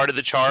think it's part of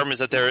the charm is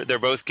that they're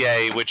both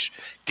gay, which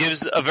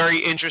gives a very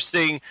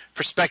interesting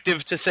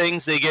perspective to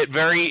things. They get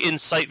very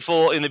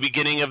insightful in the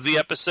beginning of the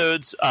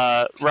episodes,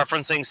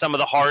 referencing some of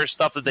the horror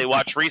stuff that they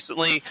watched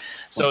recently.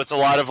 So it's a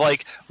lot of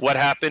what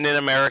happened in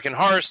American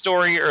Horror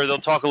Story, or they'll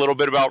talk a little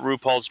bit about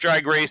RuPaul's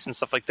Drag Race and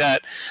stuff like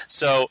that.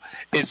 So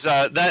it's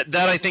that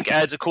I think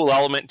adds a cool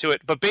element to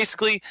it. But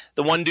basically,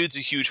 the one dude's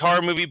a huge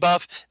horror movie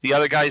buff. The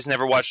other guy's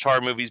never watched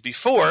horror movies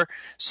before,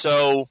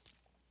 so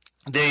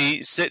they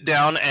sit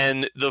down,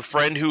 and the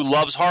friend who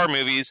loves horror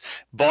movies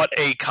bought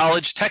a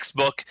college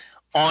textbook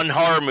on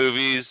horror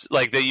movies,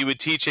 that you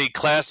would teach a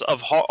class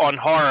on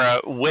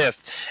horror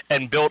with,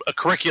 and built a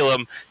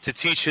curriculum to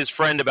teach his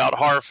friend about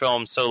horror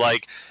films. So,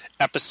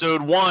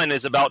 Episode 1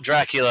 is about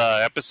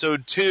Dracula.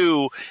 Episode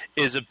 2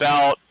 is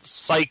about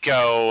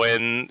Psycho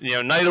and,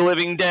 Night of the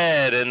Living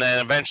Dead. And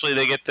then eventually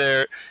they get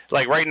there.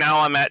 Right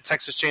now I'm at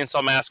Texas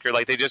Chainsaw Massacre.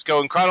 They just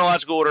go in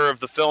chronological order of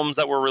the films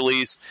that were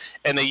released,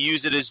 and they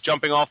use it as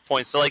jumping off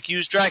points. So,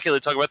 use Dracula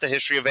to talk about the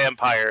history of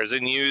vampires,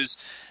 and use,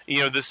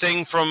 The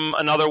Thing from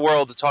Another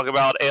World to talk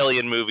about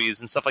alien movies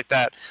and stuff like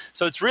that.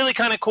 So it's really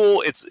kind of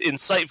cool. It's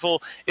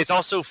insightful. It's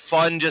also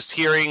fun just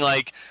hearing,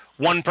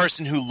 one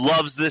person who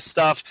loves this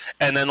stuff,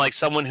 and then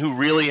someone who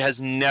really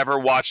has never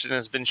watched it and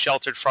has been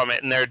sheltered from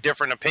it, and their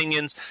different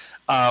opinions.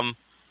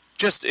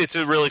 It's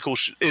a really cool.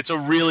 It's a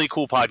really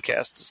cool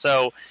podcast.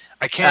 So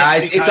I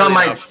can't.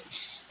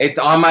 It's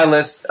on my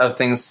list of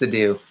things to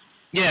do.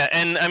 Yeah,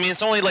 and I mean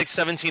it's only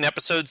 17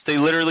 episodes. They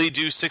literally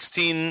do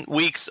 16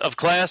 weeks of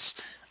class.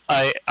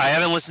 I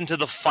haven't listened to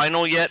the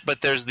final yet,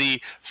 but there's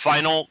the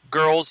Final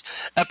Girls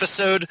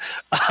episode,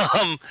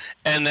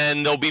 and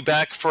then they'll be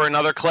back for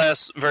another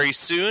class very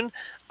soon.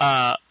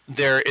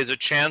 There is a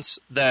chance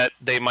that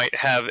they might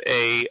have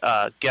a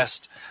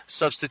guest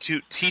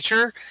substitute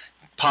teacher,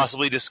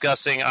 possibly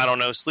discussing, I don't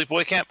know,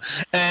 sleepaway camp.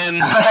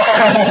 And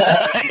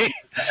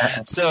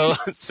so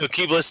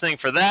keep listening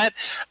for that.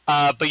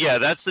 But yeah,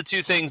 that's the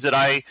two things that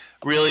I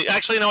really...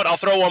 Actually, you know what? I'll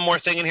throw one more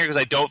thing in here because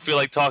I don't feel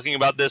like talking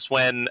about this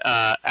when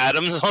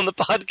Adam's on the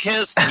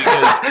podcast.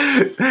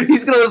 Because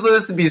he's going to listen to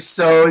this and be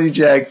so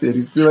dejected.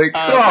 He's going to be like,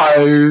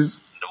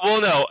 guys... Well,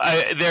 no,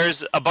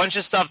 there's a bunch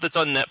of stuff that's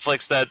on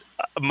Netflix that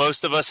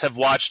most of us have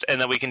watched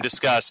and that we can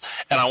discuss,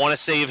 and I want to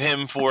save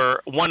him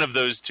for one of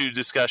those two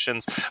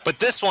discussions. But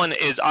this one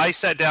is, I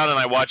sat down and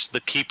I watched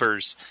The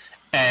Keepers,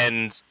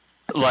 and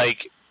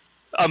like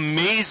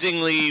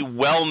amazingly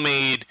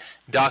well-made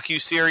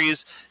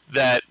docuseries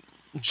that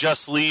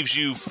just leaves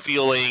you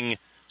feeling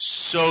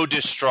so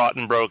distraught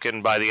and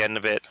broken by the end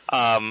of it.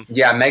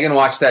 Yeah, Megan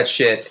watched that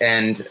shit,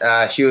 and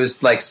she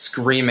was like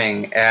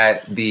screaming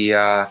at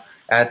the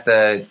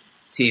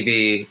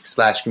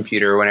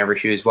TV/computer whenever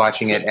she was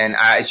watching it, and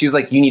she was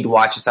like, "You need to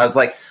watch this." I was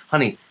like,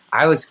 "Honey,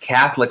 I was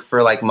Catholic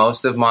for like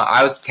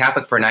I was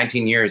Catholic for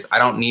 19 years.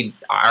 I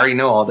already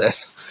know all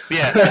this."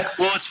 Yeah.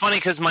 Well, it's funny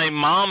because my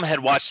mom had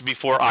watched it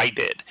before I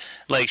did.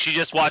 Like, she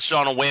just watched it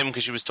on a whim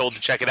because she was told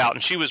to check it out,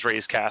 and she was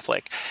raised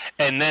Catholic.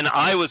 And then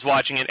I was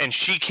watching it, and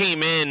she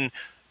came in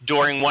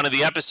during one of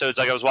the episodes,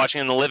 like I was watching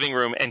in the living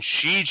room, and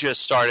she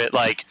just started,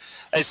 like,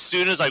 as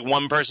soon as like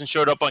one person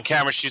showed up on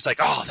camera, she's like,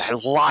 "Oh,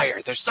 that liar!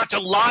 They're such a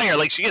liar!"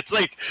 Like, she gets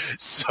like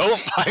so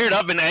fired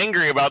up and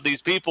angry about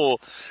these people,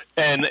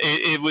 and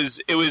it was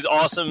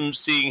awesome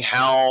seeing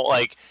how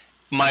like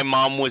my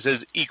mom was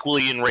as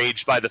equally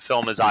enraged by the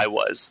film as I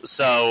was.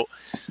 So,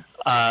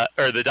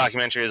 or the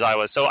documentary as I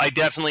was. So I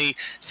definitely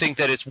think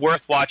that it's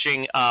worth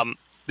watching.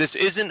 This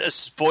isn't a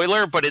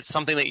spoiler, but it's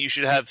something that you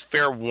should have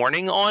fair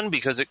warning on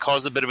because it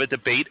caused a bit of a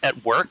debate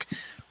at work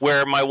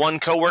where my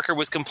one coworker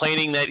was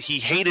complaining that he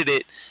hated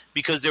it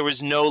because there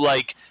was no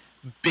like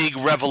big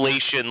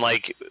revelation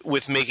like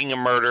with Making a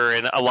Murder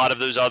and a lot of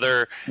those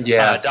other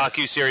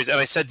docuseries. And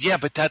I said, yeah,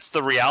 but that's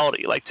the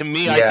reality. Like, to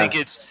me, I think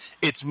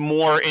it's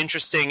more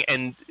interesting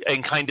and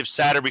kind of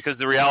sadder because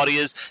the reality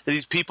is that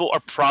these people are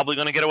probably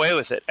going to get away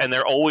with it, and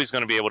they're always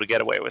going to be able to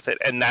get away with it.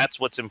 And that's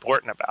what's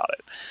important about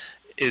it.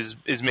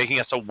 Is making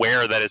us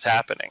aware that it's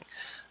happening.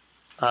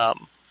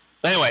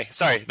 Anyway,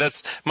 sorry,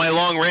 that's my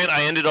long rant.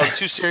 I ended on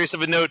too serious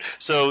of a note,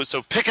 so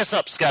pick us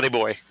up, Scotty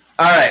boy.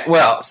 All right,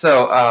 well,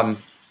 so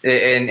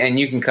and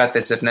you can cut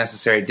this if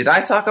necessary. Did I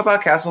talk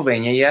about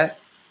Castlevania yet?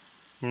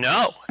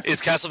 No.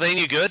 Is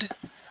Castlevania good?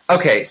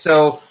 Okay,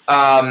 so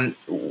I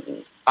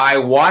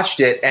watched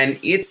it, and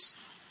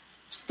it's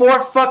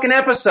 4 fucking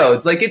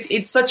episodes. Like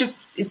it's such a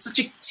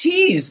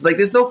tease. Like,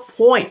 there's no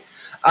point.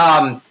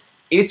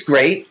 It's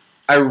great.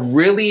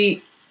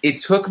 It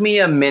took me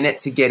a minute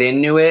to get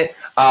into it.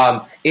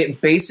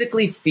 It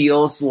basically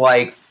feels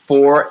like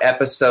 4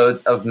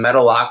 episodes of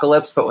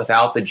Metalocalypse, but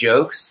without the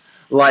jokes.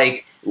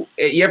 Like,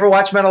 you ever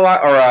watch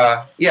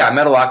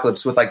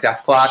Metalocalypse with like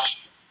Death Clock?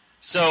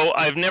 So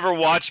I've never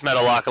watched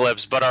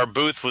Metalocalypse, but our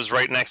booth was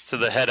right next to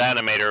the head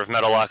animator of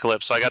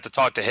Metalocalypse, so I got to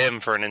talk to him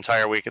for an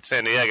entire week at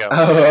San Diego.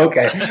 Oh,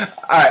 okay.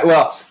 All right.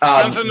 Well,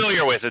 I'm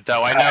familiar with it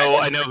though. I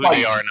know who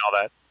they are and all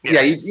that.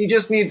 Yeah, you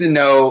just need to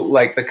know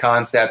like the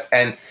concept,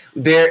 and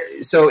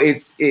so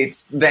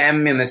it's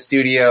them in the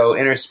studio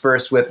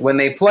interspersed with when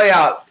they play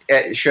out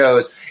at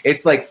shows.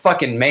 It's like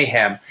fucking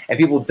mayhem, and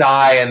people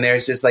die, and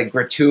there's just like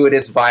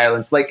gratuitous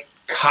violence, like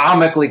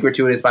comically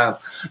gratuitous violence.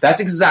 That's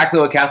exactly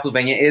what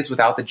Castlevania is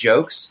without the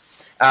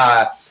jokes.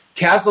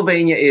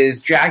 Castlevania is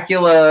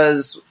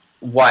Dracula's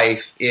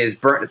wife is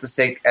burnt at the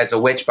stake as a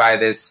witch by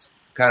this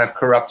kind of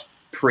corrupt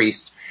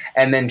priest,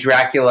 and then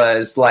Dracula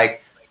is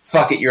like,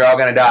 fuck it, you're all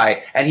gonna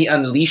die. And he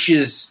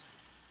unleashes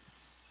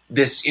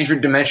this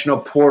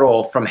interdimensional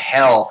portal from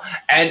hell,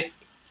 and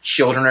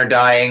children are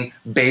dying,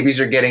 babies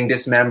are getting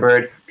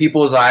dismembered,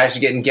 people's eyes are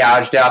getting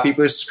gouged out,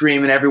 people are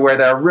screaming everywhere.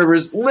 There are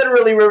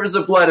literally rivers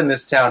of blood in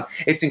this town.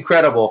 It's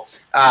incredible.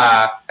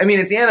 I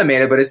mean, it's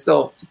animated, but it's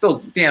still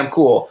damn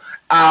cool.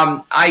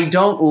 I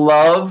don't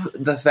love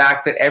the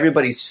fact that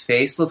everybody's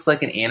face looks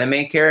like an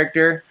anime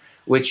character,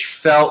 which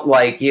felt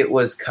like it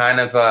was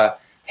kind of a,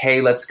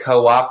 hey, let's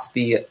co-opt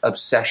the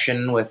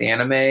obsession with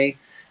anime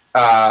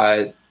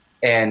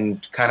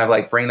and kind of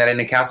like bring that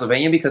into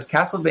Castlevania, because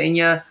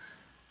Castlevania,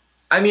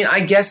 I mean, I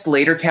guess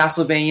later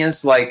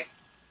Castlevanias like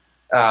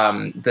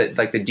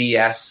the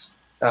DS,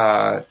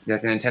 the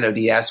Nintendo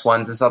DS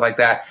ones and stuff like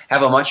that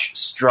have a much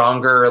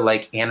stronger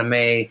like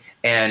anime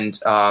and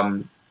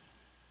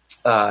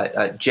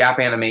Jap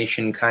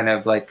animation kind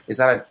of like, is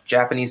that a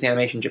Japanese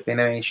animation? Jap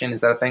animation, is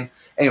that a thing?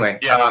 Anyway,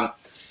 yeah.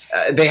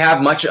 They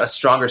have much a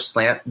stronger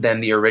slant than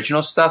the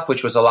original stuff,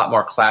 which was a lot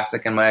more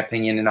classic in my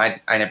opinion. And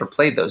I never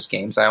played those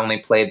games. I only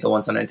played the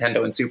ones on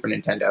Nintendo and Super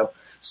Nintendo.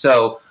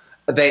 So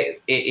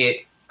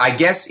I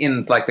guess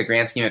in like the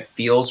grand scheme, it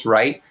feels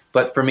right.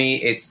 But for me,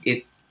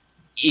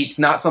 it's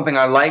not something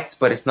I liked,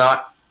 but it's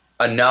not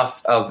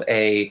enough of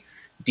a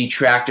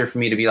detractor for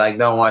me to be like,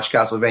 don't watch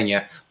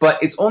Castlevania.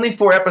 But it's only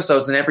 4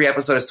 episodes, and every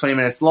episode is 20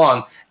 minutes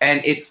long,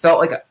 and it felt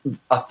like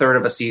a third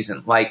of a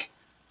season. Like,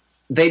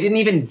 they didn't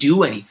even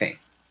do anything.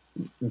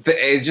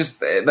 It's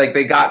just like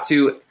they got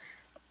to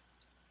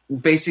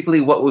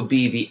basically what would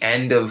be the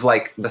end of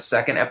like the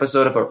second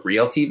episode of a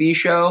real TV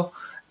show.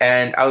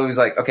 And I was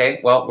like, okay,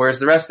 well, where's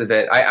the rest of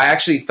it? I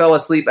actually fell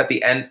asleep at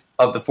the end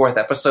of the 4th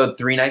episode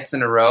 3 nights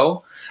in a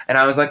row. And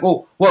I was like,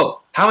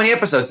 whoa, how many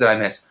episodes did I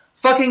miss?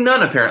 Fucking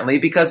none, apparently,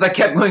 because I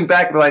kept going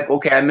back. Like,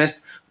 okay, I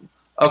missed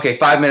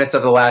 5 minutes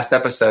of the last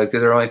episode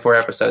because there were only 4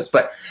 episodes.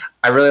 But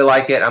I really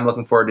like it. I'm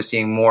looking forward to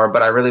seeing more.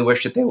 But I really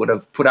wish that they would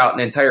have put out an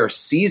entire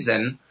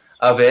season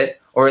of it,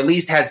 or at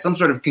least had some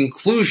sort of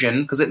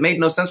conclusion, because it made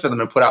no sense for them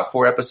to put out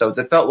 4 episodes.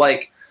 It felt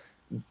like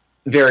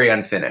very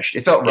unfinished.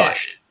 It felt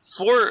rushed.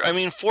 4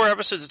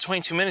 episodes of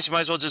 22 minutes, you might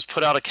as well just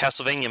put out a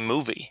Castlevania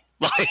movie.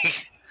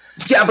 Like,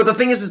 yeah, but the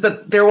thing is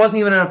that there wasn't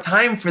even enough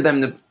time for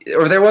them to,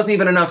 or there wasn't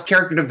even enough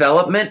character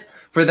development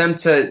for them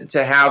to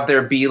have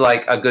there be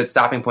like a good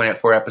stopping point at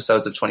 4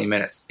 episodes of 20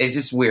 minutes. It's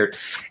just weird.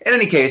 In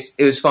any case,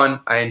 it was fun.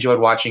 I enjoyed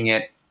watching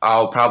it.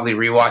 I'll probably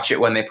rewatch it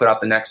when they put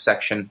out the next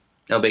section.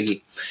 No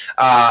biggie.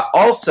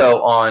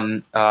 Also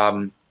on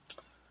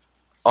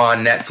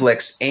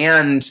Netflix,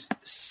 and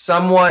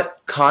somewhat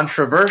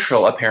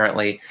controversial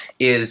apparently,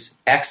 is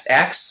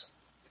XX,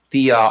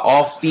 the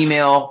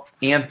all-female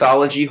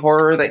anthology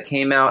horror that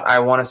came out, I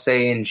want to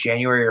say, in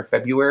January or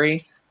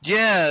February.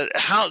 Yeah,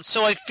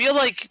 so I feel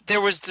like there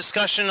was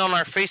discussion on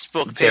our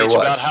Facebook page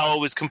about how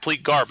it was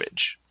complete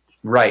garbage.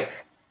 Right.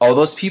 All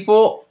those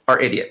people are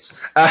idiots.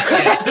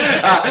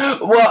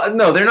 Well,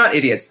 no, they're not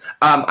idiots.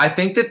 I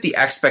think that the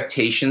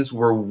expectations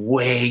were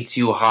way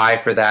too high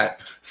for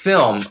that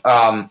film.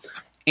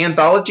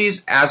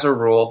 Anthologies, as a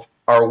rule,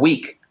 are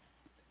weak.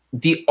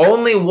 The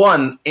only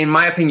one, in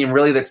my opinion,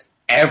 really that's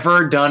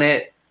ever done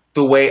it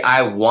the way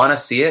I want to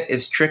see it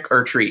is Trick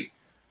or Treat.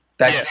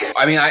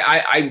 I mean,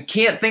 I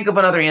can't think of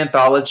another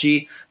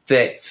anthology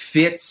that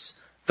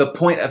fits the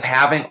point of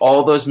having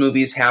all those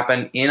movies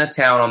happen in a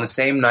town on the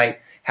same night,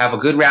 have a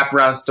good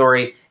wraparound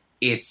story.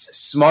 It's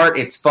smart,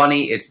 it's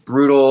funny, it's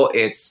brutal,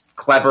 it's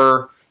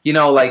clever. You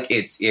know, like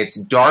it's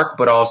dark,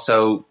 but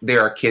also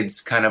there are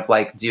kids kind of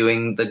like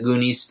doing the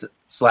Goonies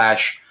 /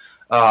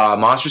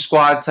 Monster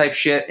Squad type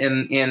shit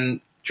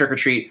in Trick or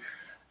Treat.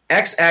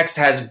 XX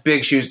has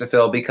big shoes to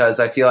fill because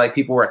I feel like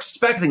people were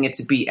expecting it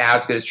to be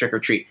as good as Trick or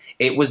Treat.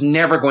 It was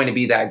never going to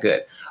be that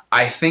good.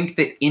 I think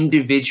that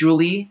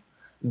individually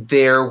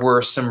there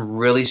were some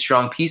really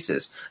strong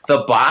pieces.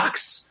 The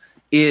Box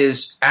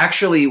is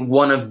actually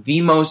one of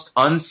the most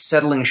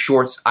unsettling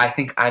shorts I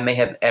think I may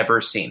have ever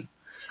seen.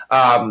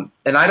 And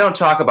I don't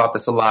talk about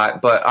this a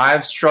lot, but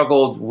I've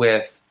struggled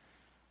with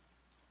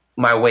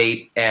my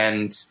weight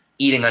and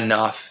eating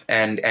enough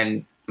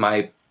and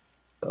my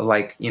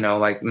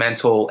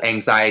mental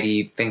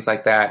anxiety, things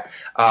like that,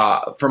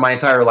 for my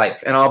entire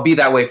life. And I'll be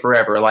that way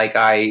forever. Like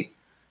I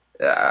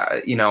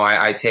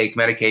take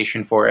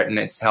medication for it and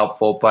it's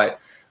helpful, but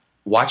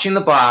watching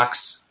The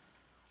Box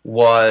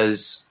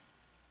was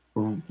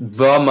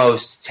the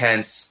most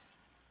tense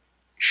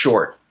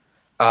short.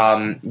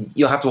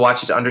 You'll have to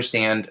watch it to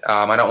understand.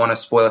 I don't want to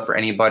spoil it for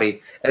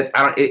anybody.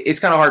 It's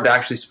kind of hard to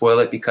actually spoil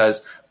it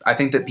because I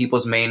think that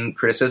people's main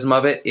criticism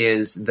of it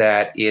is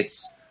that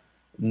it's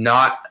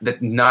not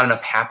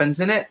enough happens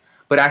in it,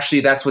 but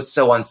actually that's what's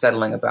so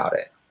unsettling about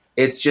it.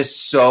 It's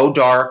just so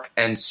dark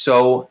and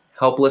so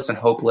helpless and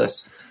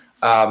hopeless.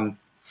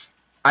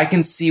 I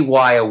can see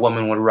why a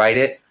woman would write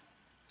it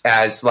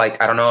as,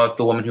 like, I don't know if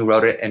the woman who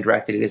wrote it and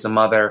directed it is a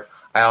mother.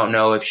 I don't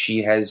know if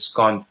she has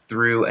gone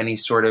through any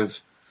sort of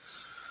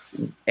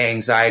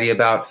anxiety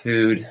about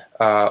food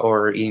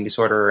or eating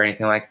disorder or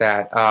anything like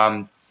that.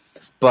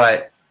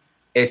 But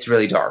it's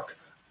really dark.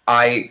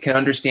 I can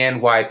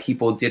understand why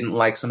people didn't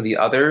like some of the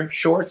other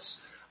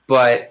shorts,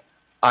 but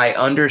I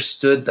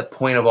understood the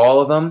point of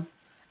all of them,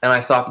 and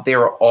I thought that they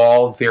were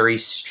all very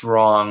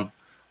strong.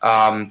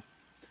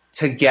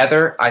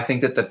 Together, I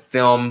think that the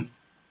film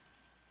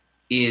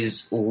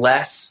is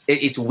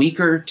it's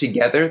weaker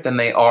together than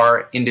they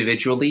are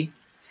individually,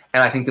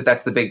 and I think that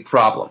that's the big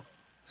problem.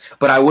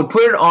 But I would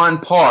put it on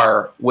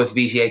par with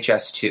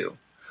VHS 2,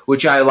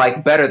 which I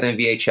like better than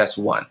VHS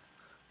 1.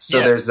 So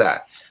there's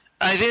that.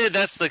 I think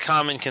that's the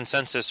common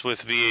consensus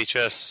with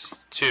VHS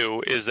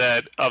 2, is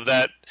that of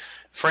that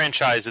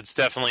franchise, it's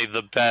definitely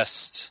the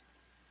best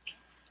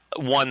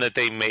one that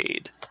they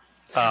made.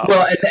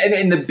 Well,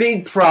 and the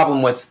big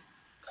problem with,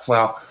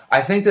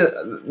 I think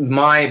that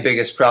my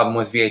biggest problem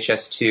with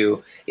VHS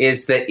 2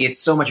 is that it's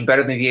so much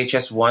better than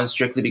VHS 1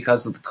 strictly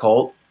because of the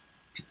cult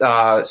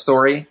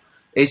story.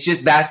 It's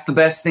just that's the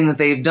best thing that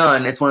they've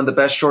done. It's one of the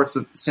best shorts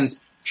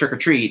since Trick or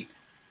Treat.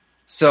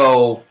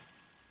 So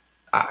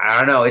I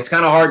don't know. It's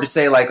kind of hard to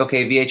say, like,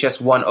 okay,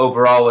 VHS 1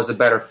 overall was a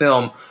better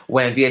film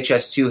when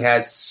VHS 2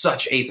 has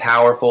such a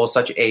powerful,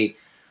 such a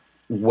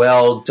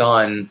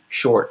well-done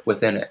short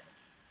within it.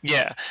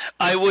 Yeah,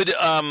 I would.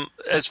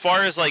 As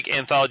far as like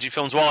anthology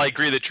films, while I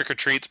agree that Trick or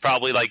Treat's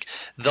probably like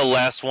the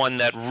last one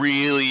that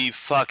really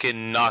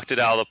fucking knocked it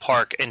out of the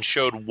park and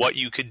showed what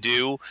you could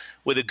do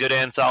with a good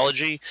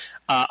anthology,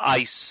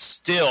 I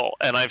still,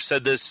 and I've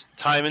said this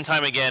time and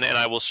time again, and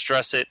I will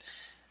stress it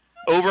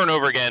over and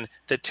over again,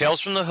 that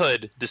Tales from the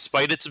Hood,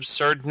 despite its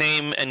absurd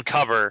name and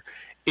cover,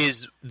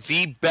 is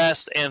the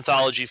best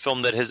anthology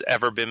film that has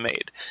ever been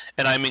made,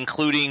 and I'm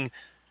including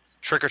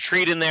Trick or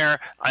Treat in there.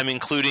 I'm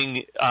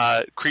including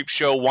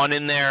Creepshow 1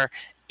 in there.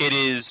 It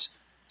is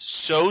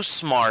so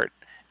smart.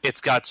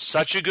 It's got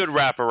such a good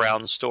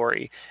wraparound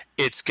story.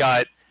 It's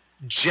got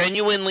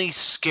genuinely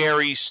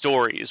scary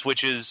stories,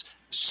 which is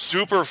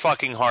super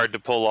fucking hard to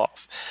pull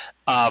off.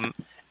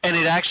 And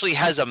it actually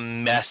has a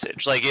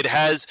message. Like, it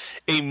has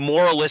a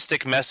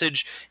moralistic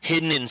message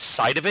hidden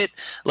inside of it.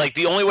 Like,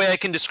 the only way I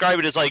can describe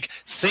it is, like,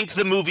 think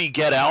the movie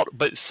Get Out,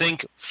 but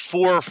think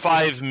 4 or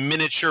 5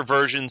 miniature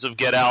versions of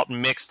Get Out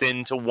mixed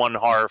into one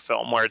horror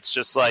film, where it's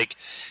just like,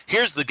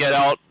 here's the Get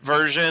Out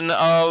version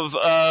of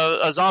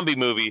a zombie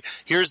movie.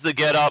 Here's the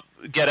Get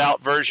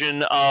Out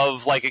version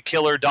of, like, a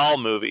killer doll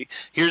movie.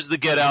 Here's the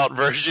Get Out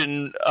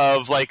version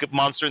of, like, a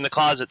Monster in the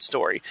Closet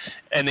story.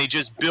 And they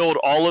just build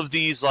all of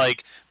these,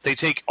 like, they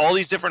take all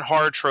these different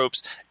horror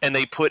tropes and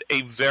they put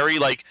a very,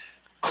 like,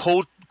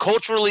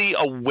 culturally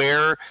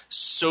aware,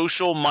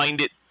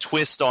 social-minded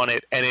twist on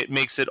it, and it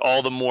makes it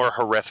all the more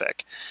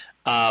horrific.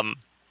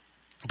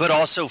 But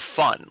also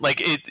fun.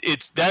 Like,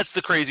 it's that's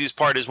the craziest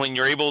part, is when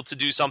you're able to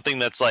do something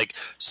that's, like,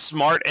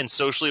 smart and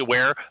socially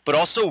aware, but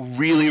also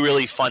really,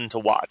 really fun to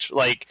watch.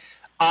 Like,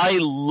 I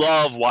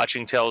love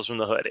watching Tales from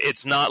the Hood.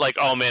 It's not like,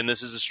 oh man,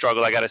 this is a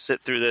struggle, I gotta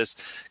sit through this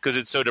because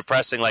it's so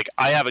depressing. Like,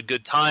 I have a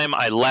good time,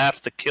 I laugh,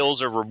 the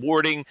kills are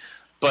rewarding,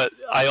 but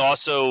I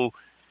also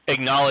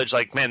acknowledge,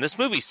 like, man, this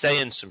movie's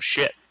saying some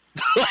shit.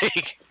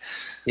 Like,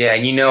 yeah,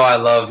 and I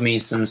love me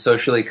some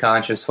socially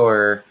conscious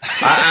horror.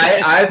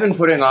 I've been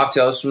putting off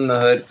Tales from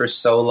the Hood for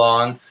so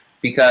long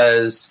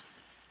because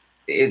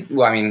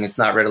it's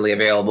not readily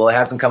available. It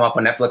hasn't come up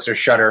on Netflix or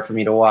Shudder for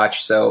me to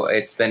watch, so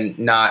it's been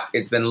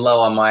low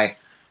on my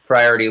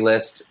priority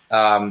list.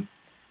 But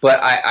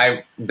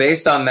I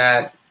based on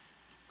that,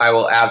 I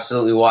will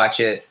absolutely watch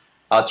it.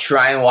 I'll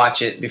try and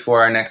watch it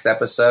before our next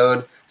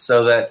episode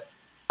so that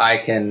I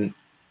can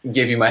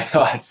give you my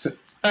thoughts.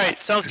 All right,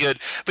 sounds good.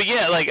 But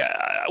yeah, like,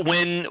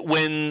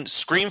 when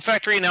Scream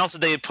Factory announced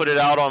that they had put it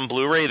out on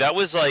Blu-ray, that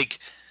was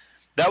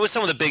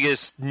some of the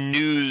biggest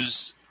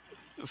news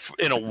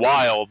in a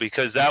while,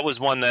 because that was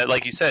one that,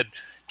 like you said,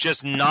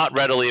 just not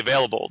readily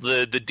available.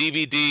 The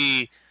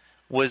DVD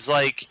was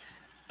like,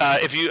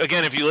 if you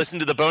listen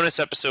to the bonus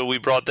episode, we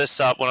brought this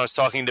up when I was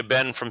talking to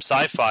Ben from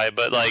Sci-Fi,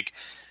 but like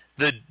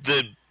the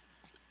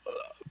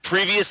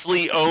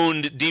previously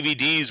owned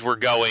DVDs were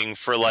going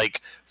for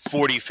like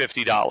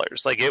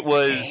 $40-$50. Like, it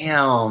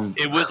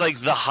was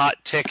like the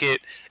hot ticket.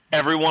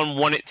 Everyone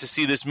wanted to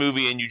see this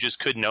movie and you just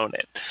couldn't own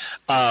it.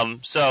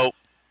 So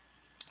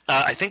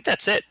I think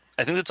that's it.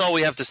 I think that's all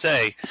we have to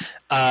say.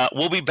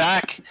 We'll be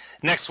back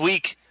next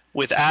week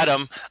with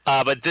Adam,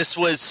 but this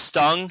was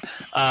Stung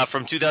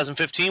from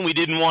 2015. We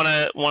didn't want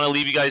to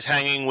leave you guys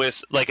hanging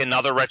with like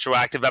another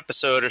retroactive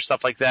episode or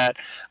stuff like that.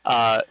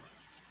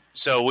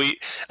 So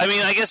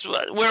I guess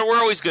we're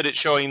always good at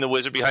showing the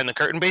wizard behind the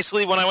curtain.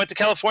 Basically, when I went to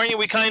California,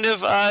 we kind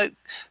of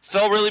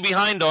fell really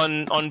behind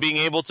on being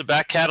able to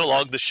back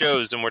catalog the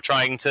shows, and we're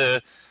trying to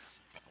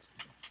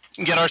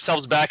get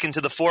ourselves back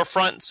into the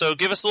forefront. So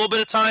give us a little bit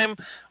of time.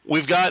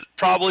 We're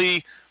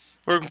probably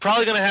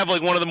going to have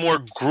like one of the more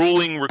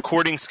grueling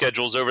recording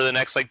schedules over the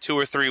next like 2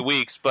 or 3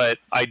 weeks, but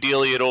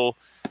ideally it'll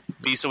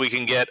be so we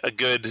can get a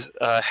good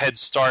head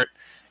start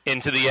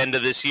into the end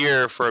of this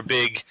year for a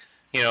big,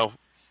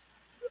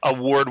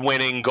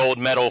 award-winning gold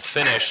medal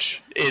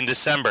finish in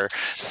December.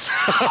 So,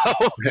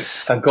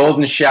 a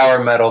golden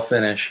shower medal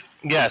finish.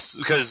 Yes,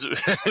 because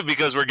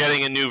we're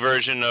getting a new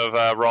version of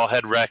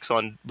Rawhead Rex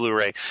on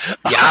Blu-ray.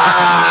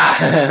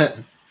 Yeah.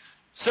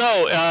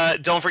 So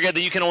don't forget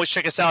that you can always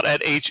check us out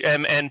at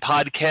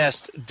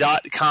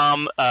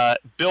hmnpodcast.com,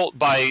 built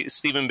by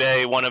Stephen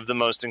Bay, one of the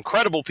most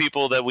incredible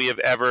people that we have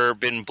ever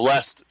been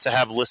blessed to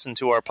have listened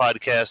to our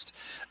podcast.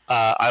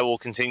 I will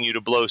continue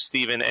to blow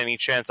Stephen any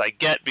chance I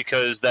get,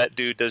 because that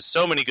dude does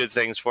so many good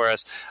things for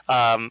us.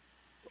 It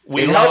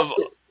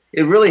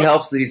really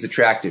helps that he's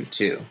attractive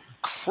too.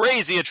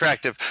 Crazy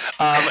attractive,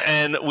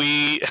 and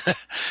we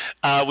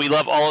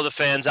love all of the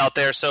fans out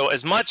there. So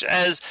as much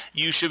as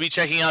you should be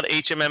checking out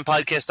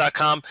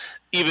hmnpodcast.com,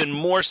 even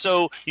more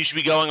so you should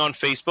be going on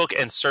Facebook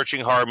and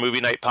searching Horror Movie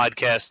Night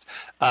Podcast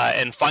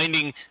and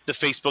finding the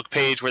Facebook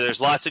page where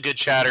there's lots of good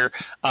chatter.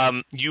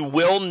 You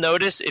will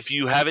notice, if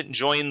you haven't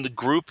joined the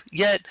group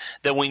yet,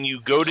 that when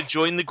you go to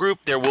join the group,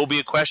 there will be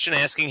a question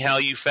asking how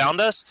you found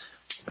us.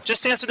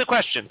 Just answer the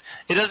question.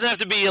 It doesn't have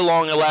to be a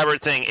long,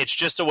 elaborate thing. It's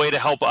just a way to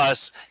help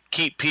us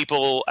keep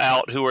people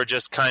out who are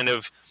just kind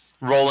of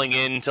rolling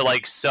in to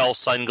like sell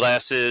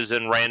sunglasses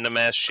and random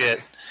ass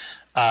shit.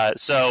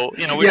 So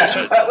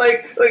we're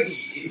like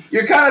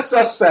you're kind of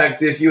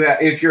suspect if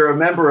you're a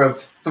member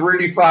of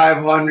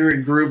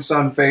 3,500 groups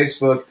on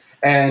Facebook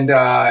and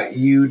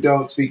you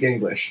don't speak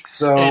English.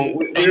 So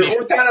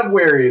we're kind of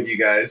wary of you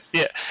guys.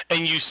 Yeah,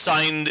 and you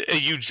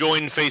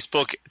joined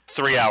Facebook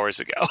 3 hours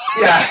ago.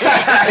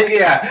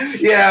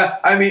 Yeah.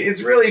 I mean,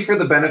 it's really for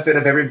the benefit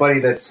of everybody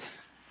that's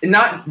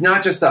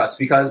not just us,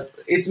 because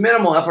it's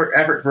minimal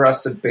effort for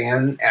us to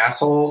ban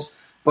assholes,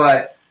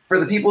 but for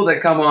the people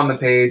that come on the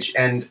page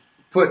and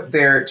put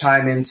their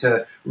time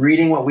into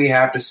reading what we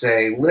have to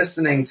say,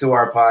 listening to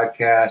our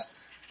podcast,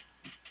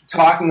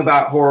 talking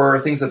about horror,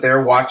 things that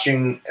they're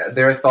watching,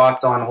 their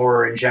thoughts on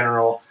horror in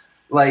general.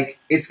 Like,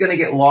 it's going to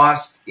get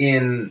lost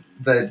in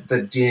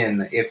the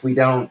din if we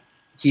don't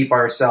keep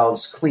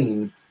ourselves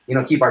clean,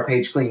 keep our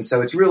page clean.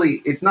 So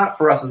it's not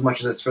for us as much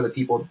as it's for the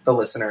people, the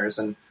listeners,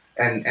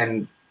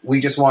 and we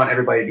just want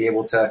everybody to be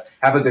able to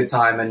have a good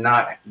time and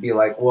not be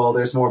like, well,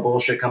 there's more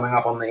bullshit coming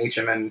up on the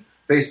HMN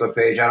Facebook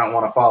page. I don't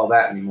want to follow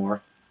that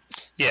anymore.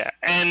 Yeah,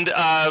 and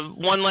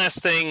one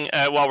last thing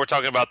while we're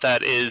talking about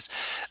that is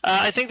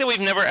I think that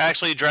we've never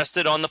actually addressed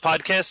it on the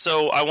podcast,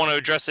 so I want to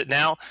address it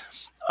now.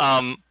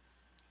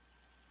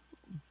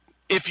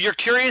 If you're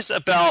curious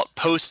about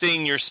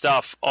posting your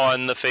stuff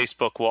on the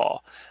Facebook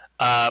wall,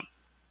 I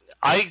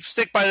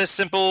stick by this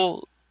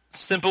simple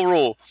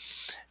rule.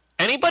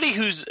 Anybody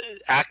who's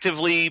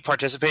actively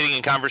participating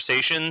in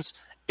conversations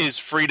is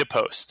free to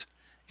post.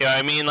 You know what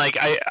I mean? Like,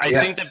 I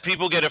think that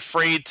people get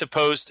afraid to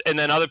post, and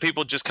then other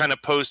people just kind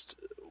of post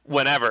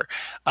whenever.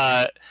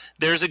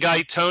 There's a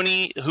guy,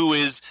 Tony, who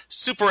is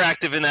super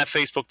active in that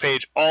Facebook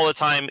page all the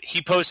time.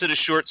 He posted a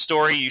short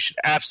story. You should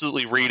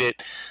absolutely read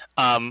it.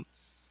 And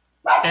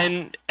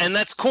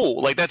that's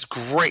cool. Like, that's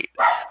great.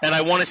 And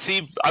I want to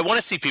see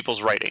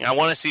people's writing. I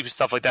want to see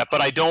stuff like that.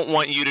 But I don't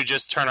want you to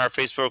just turn our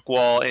Facebook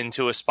wall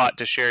into a spot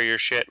to share your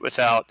shit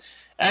without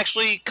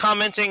actually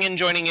commenting and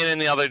joining in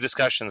the other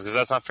discussions, because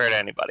that's not fair to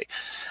anybody.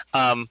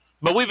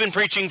 But we've been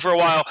preaching for a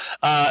while.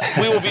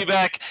 We will be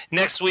back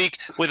next week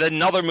with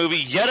another movie,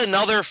 yet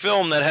another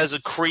film that has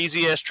a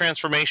crazy-ass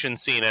transformation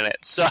scene in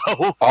it. So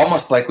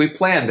almost like we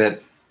planned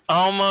it.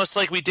 Almost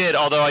like we did,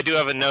 although I do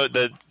have a note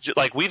that,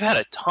 like, we've had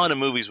a ton of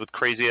movies with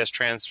crazy-ass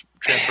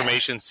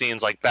transformation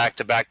scenes, like, back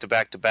to back to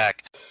back to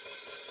back.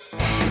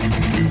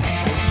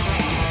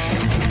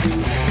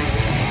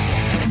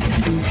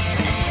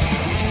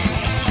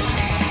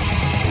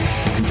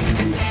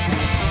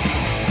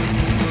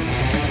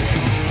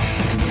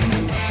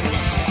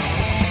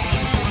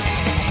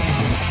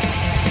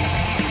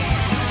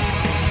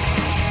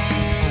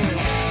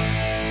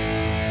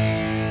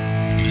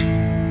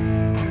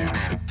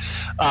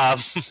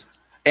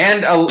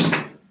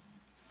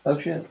 Oh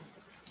shit.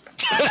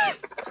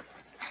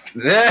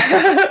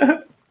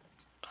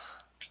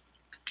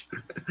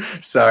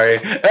 Sorry.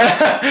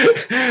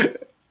 I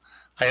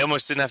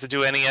almost didn't have to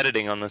do any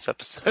editing on this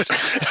episode.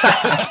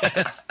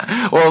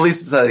 Well, at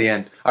least it's at the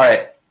end. All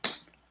right.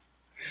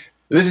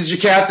 This is your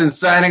captain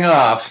signing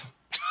off.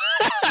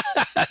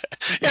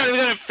 Yeah, I'm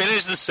going to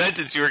finish the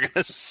sentence you were going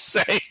to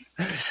say.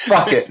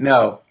 Fuck it,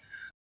 no.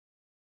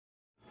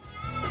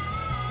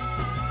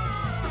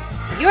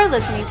 You're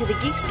listening to the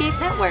Geekscape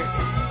Network.